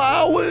me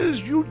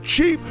flowers, you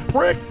cheap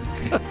prick.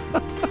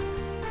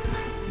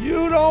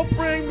 You don't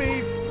bring me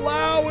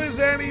flowers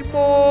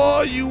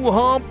anymore, you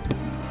hump.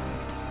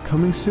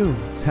 Coming soon,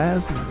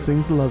 Taz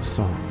sings love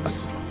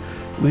songs.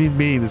 Leave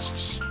me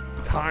this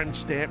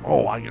timestamp.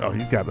 Oh,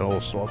 he's got all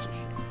sorts of.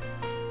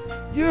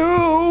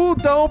 You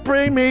don't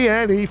bring me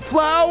any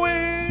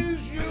flowers,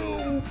 you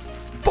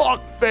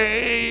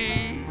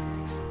fuckface.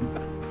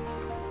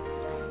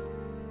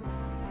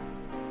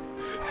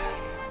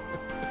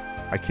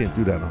 I can't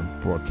do that on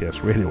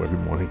broadcast radio every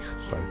morning,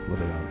 so I let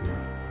it out here.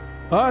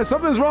 All right,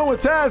 something's wrong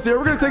with Taz here.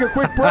 We're going to take a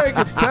quick break.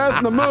 It's Taz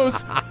and the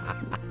Moose.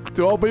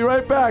 I'll be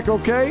right back,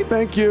 okay?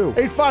 Thank you.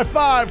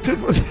 855. Taz,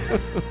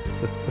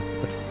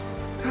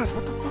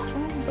 what the fuck's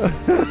wrong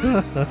with you?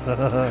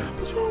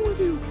 What's wrong with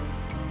you?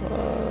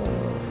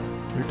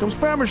 Here comes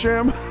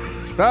Famersham.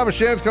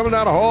 Fabersham's coming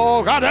down the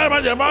hall. Goddamn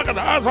it, you fucking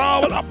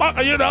asshole. What the fuck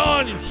are you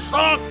doing? You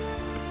suck.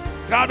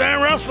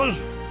 Goddamn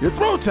wrestlers. You're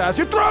through, Taz.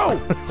 You're through.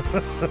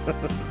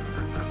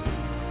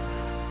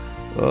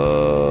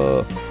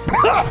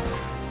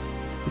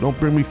 Don't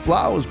bring me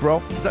flowers,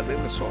 bro. Is that the name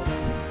of the song?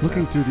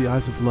 Looking through the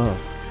eyes of love.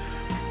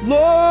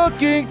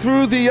 Looking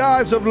through the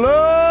eyes of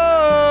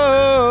love,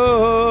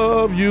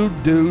 you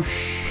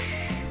douche.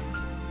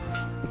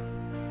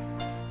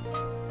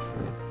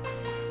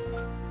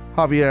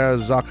 Javier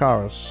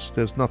Zacaras,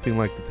 there's nothing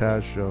like the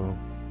Taz Show.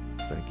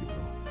 Thank you,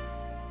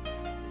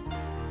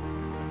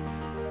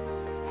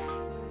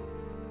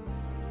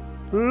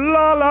 bro.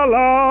 La la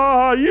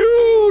la,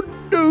 you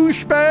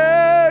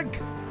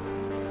douchebag.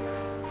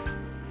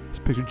 This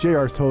picture,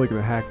 JR's totally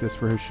going to hack this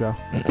for his show.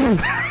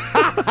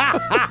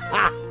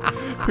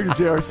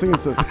 Picture JR singing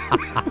something.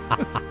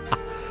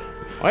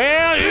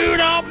 Well, you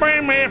don't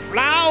bring me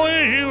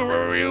flowers,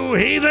 you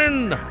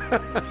heathen.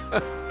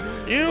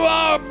 You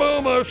are a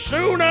boomer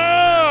sooner.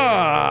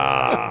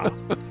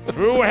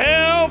 Through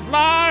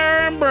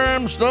hellfire and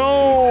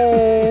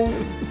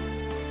brimstone.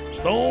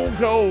 Stone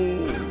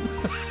cold.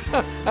 I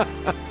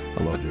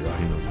love JR.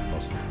 He knows how to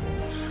bust the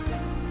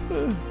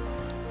balls.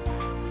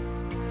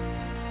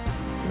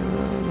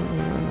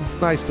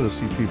 It's nice to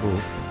see people,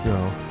 you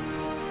know,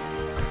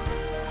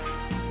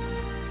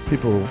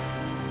 people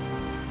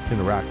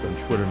interact on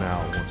Twitter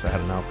now once I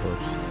had an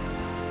outburst.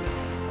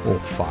 All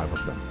 5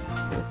 of them.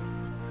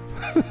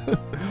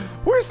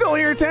 We're still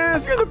here,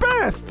 Taz. You're the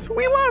best.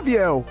 We love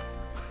you.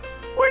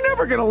 We're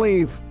never going to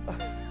leave.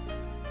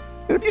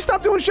 And if you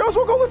stop doing shows,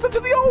 we'll go listen to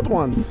the old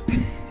ones.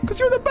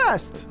 Because you're the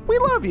best. We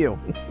love you.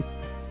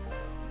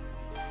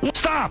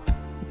 Stop!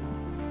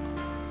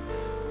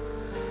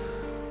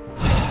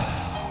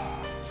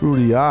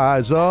 Through the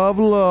eyes of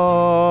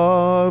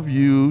love,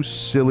 you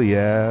silly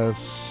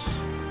ass.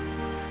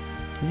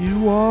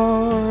 You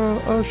are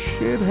a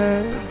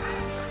shithead.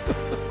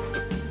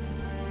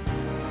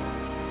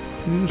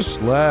 You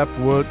slept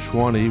with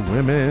 20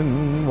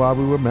 women while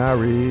we were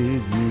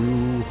married,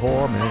 you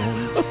whore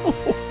man.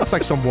 That's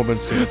like some woman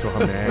saying to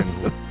her man,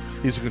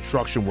 he's a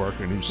construction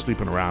worker and he was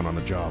sleeping around on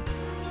the job.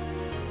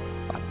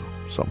 I don't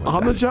know, something like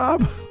On that. the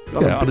job?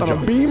 On the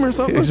job. A beam or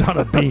something? He's on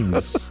a beam.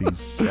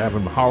 He's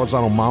having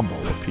horizontal mambo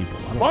with people.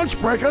 Lunch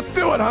break. Let's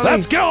do it, honey.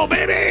 Let's go,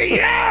 baby!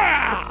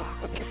 Yeah!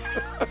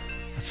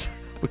 That's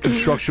what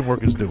construction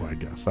workers do, I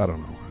guess. I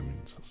don't know. I mean,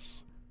 it's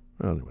just...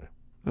 Anyway.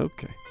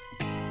 Okay.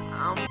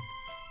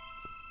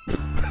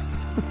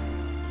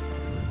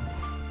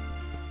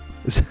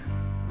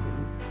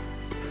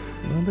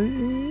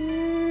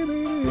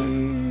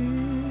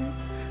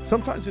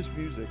 Sometimes this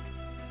music,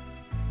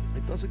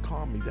 it doesn't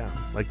calm me down.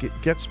 Like, it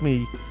gets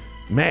me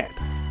mad.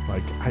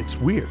 Like, it's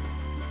weird.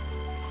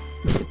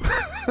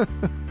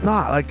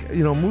 Nah, like,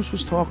 you know, Moose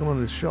was talking on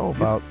his show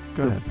about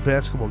Go the ahead.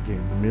 basketball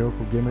game, The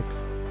Miracle Gimmick,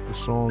 the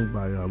song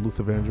by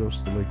Luther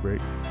Vandross, the late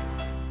great.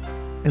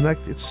 And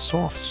like, it's a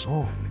soft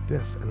song like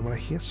this. And when I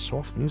hear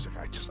soft music,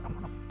 I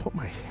want to put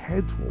my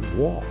head to a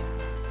wall.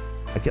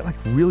 I get like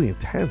really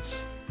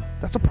intense.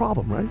 That's a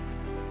problem, right?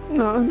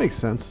 No, that makes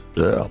sense.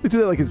 Yeah. They do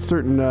that like in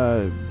certain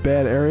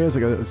bad areas,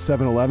 like a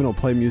 7-Eleven will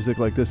play music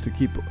like this to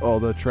keep all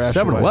the trash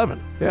away.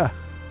 7-Eleven? Yeah.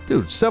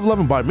 Dude,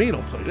 7-Eleven by me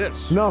don't play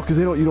this. No, because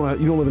you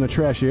don't live in a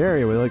trashy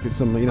area where like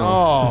some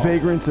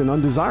vagrants and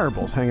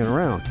undesirables hanging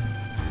around.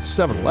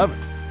 7-Eleven.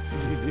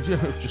 You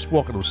just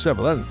walk into a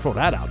 7-Eleven, throw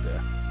that out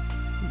there.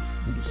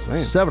 I'm just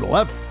saying.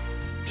 7-Eleven.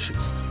 Jeez.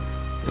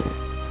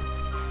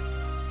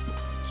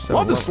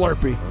 Love the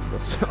Slurpee.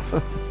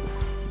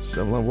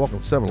 7-Eleven, walking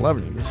to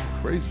 7-Eleven, you get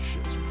some crazy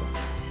shit sometimes.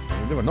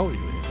 You never know what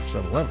you're going to hear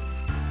from 7-Eleven.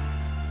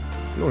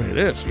 You don't hear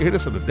this. You hear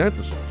this in the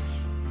dentist's office.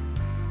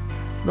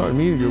 You know what I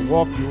mean? You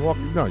walk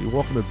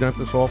in the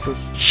dentist's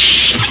office,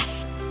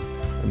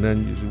 and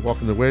then you walk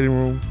in the waiting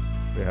room.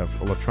 They have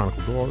electronic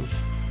doors.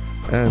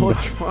 And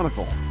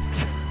Electronical.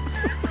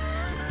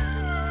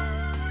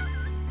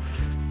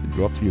 you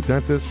go up to your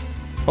dentist.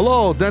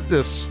 Hello,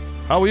 dentist.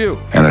 How are you?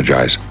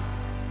 Energize.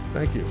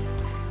 Thank you.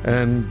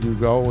 And you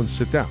go and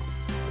sit down.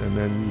 And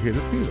then you hear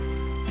this music.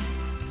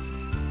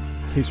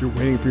 In case you're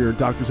waiting for your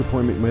doctor's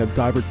appointment, you might have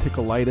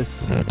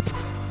diverticulitis.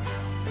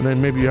 And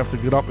then maybe you have to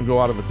get up and go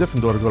out of a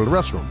different door to go to the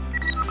restroom.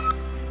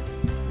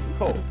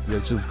 Cold.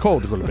 It's just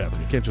cold to go to the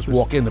bathroom. You can't just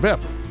walk in the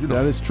bathroom. You know.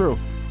 That is true.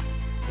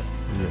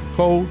 You have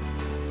cold,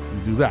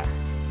 you do that.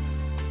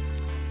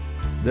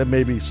 Then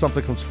maybe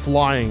something comes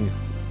flying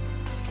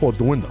towards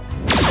the window.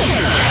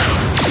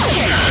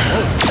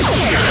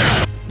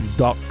 You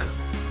duck,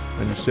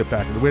 and you sit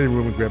back in the waiting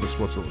room and grab a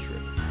Sports Illustrated.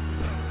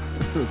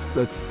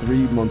 That's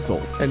 3 months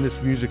old. And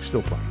this music's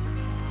still playing.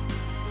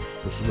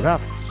 This is what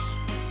happens.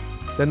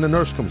 Then the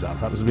nurse comes out,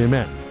 happens to be a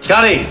man.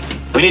 Scotty,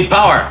 we need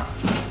power.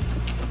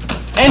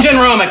 Engine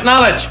room,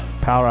 acknowledge.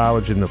 Power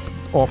outage in the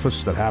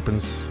office that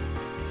happens,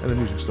 and the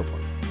music's still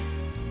playing.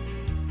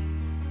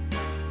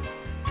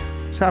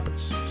 This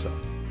happens. So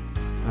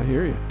I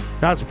hear you.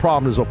 that's the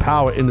problem. There's no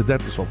power in the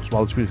dentist's office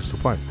while this music's still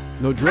playing.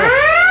 No drip.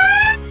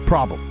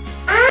 Problem.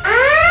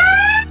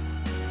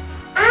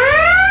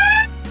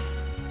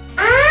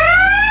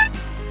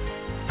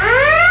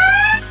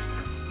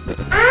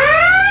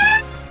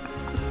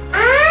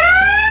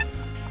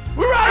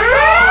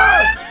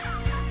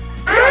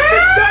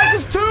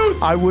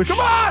 I wish. Come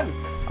on!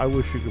 I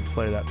wish you could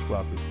play that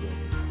throughout this building.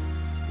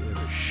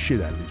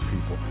 shit out of these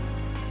people.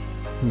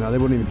 No, they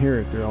wouldn't even hear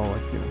it. They're all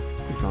like,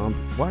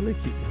 zombies. Why do they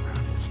keep me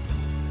around this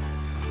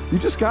stuff? You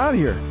just got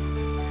here.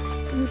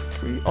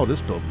 Oh,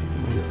 this building.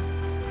 Yeah.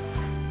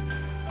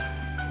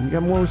 You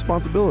got more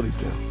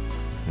responsibilities now.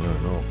 I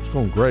know. It's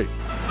going great.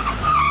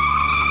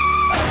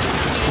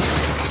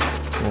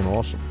 It's going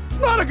awesome. It's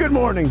not a good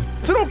morning.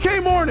 It's an okay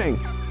morning.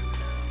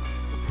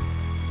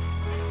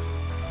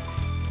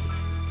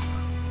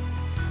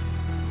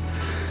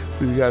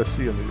 You got to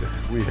see them.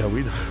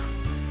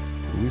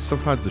 We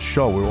sometimes the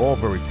show, we're all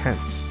very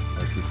tense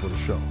like before the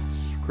show.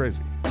 It's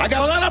crazy. I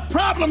got a lot of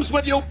problems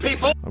with you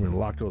people. I mean, a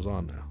lot goes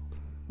on now.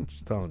 I'm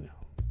just telling you.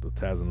 The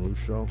Taz and Lou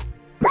show.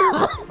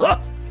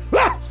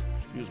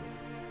 Excuse me.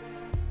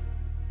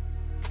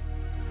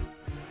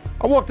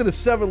 I walked into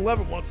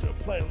 7-Eleven once. They were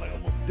playing like a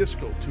little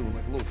disco tune,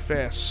 like a little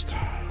fast,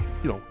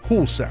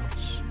 cool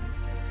sounds.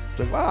 It's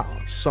like, wow,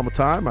 it's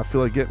summertime. I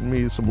feel like getting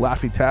me some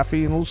Laffy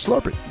Taffy and a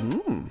little Slurpee.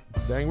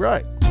 Dang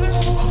right.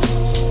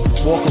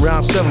 Walk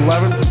around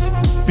 7-Eleven,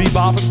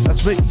 bebopping.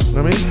 That's me. You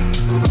know what I mean?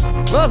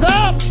 What's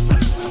up?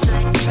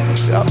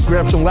 Yep,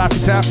 grab some Laffy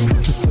Taffy.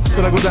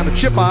 Then I go down the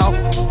chip aisle,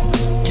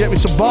 get me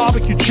some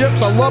barbecue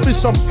chips. I love me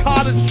some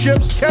cottage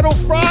chips, kettle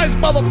fries,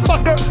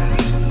 motherfucker.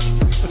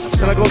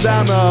 Then I go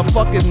down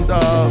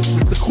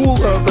the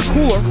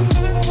cooler.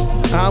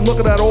 And I'm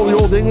looking at all the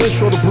Old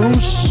English, all the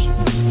Bruce.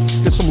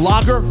 Get some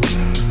lager.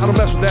 I don't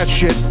mess with that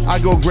shit. I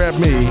go grab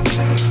me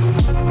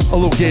a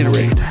little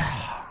Gatorade.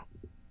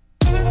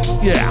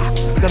 Yeah.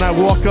 Then I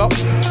walk up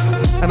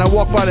and I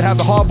walk by to have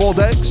the hard-boiled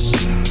eggs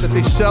that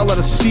they sell that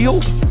are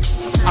sealed.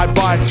 I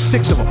buy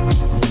 6 of them.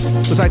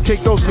 Because I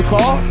take those in the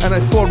car and I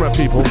throw them at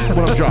people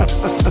when I'm driving.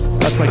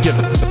 That's my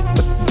gimmick.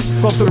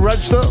 Go up to the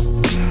register.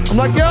 I'm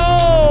like,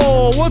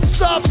 yo,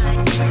 what's up?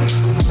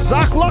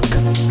 Zakluck?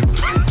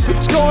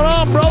 What's going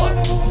on, brother?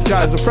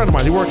 Guy's a friend of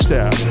mine. He works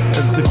there.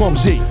 And they call him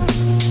Z.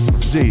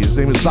 His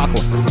name is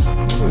Zakluck.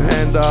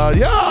 And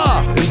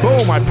yeah. And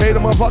boom, I pay the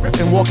motherfucker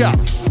and walk out.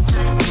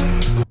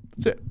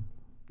 That's it.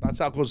 That's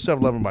how it goes to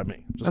 7-Eleven by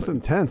me. That's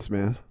intense,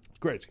 man. It's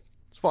crazy.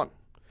 It's fun.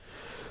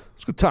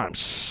 It's good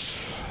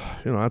times.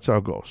 That's how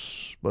it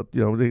goes. But,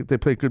 they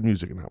play good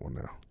music in that one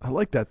now. I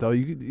like that, though.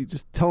 You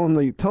just telling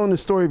the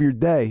story of your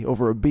day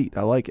over a beat.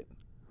 I like it.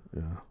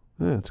 Yeah.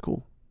 Yeah, it's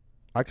cool.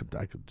 I could,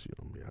 yeah,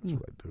 that's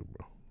what I do,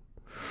 bro.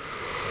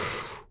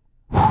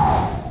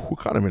 We're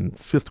kind of in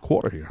 5th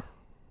quarter here.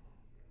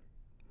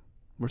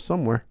 We're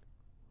somewhere.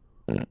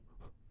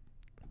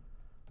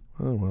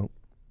 Oh, well.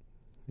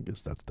 I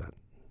guess that's that.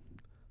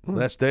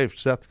 Last day,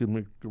 Seth.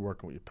 Good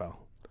working with you, pal.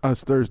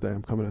 It's Thursday.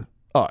 I'm coming in.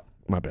 All right.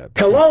 My bad.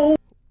 Hello.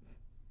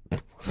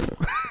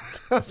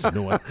 That's a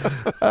new one.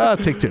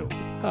 Take 2.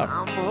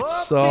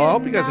 Right. So I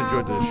hope you guys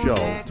enjoyed this show.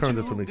 Turned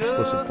into an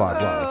Explicit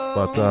 5 Live.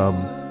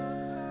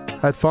 But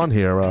had fun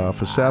here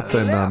for Seth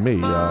and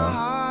me.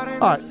 All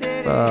right.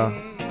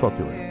 Talk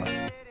to you later.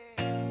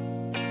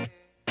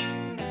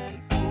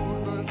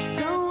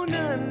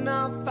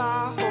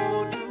 Bye.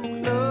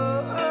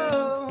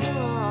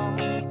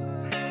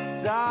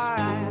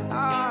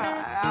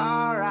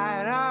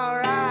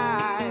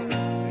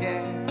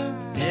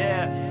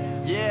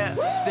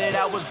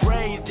 I was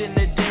raised in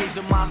the days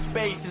of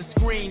MySpace and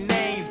screen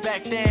names.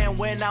 Back then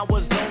when I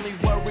was only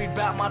worried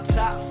about my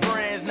top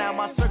friends. Now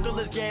my circle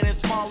is getting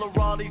smaller,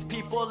 all these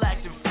people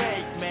acting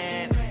fake,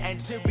 man. And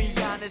to be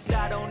honest,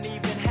 I don't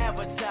even have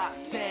a top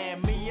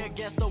 10. Me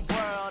against the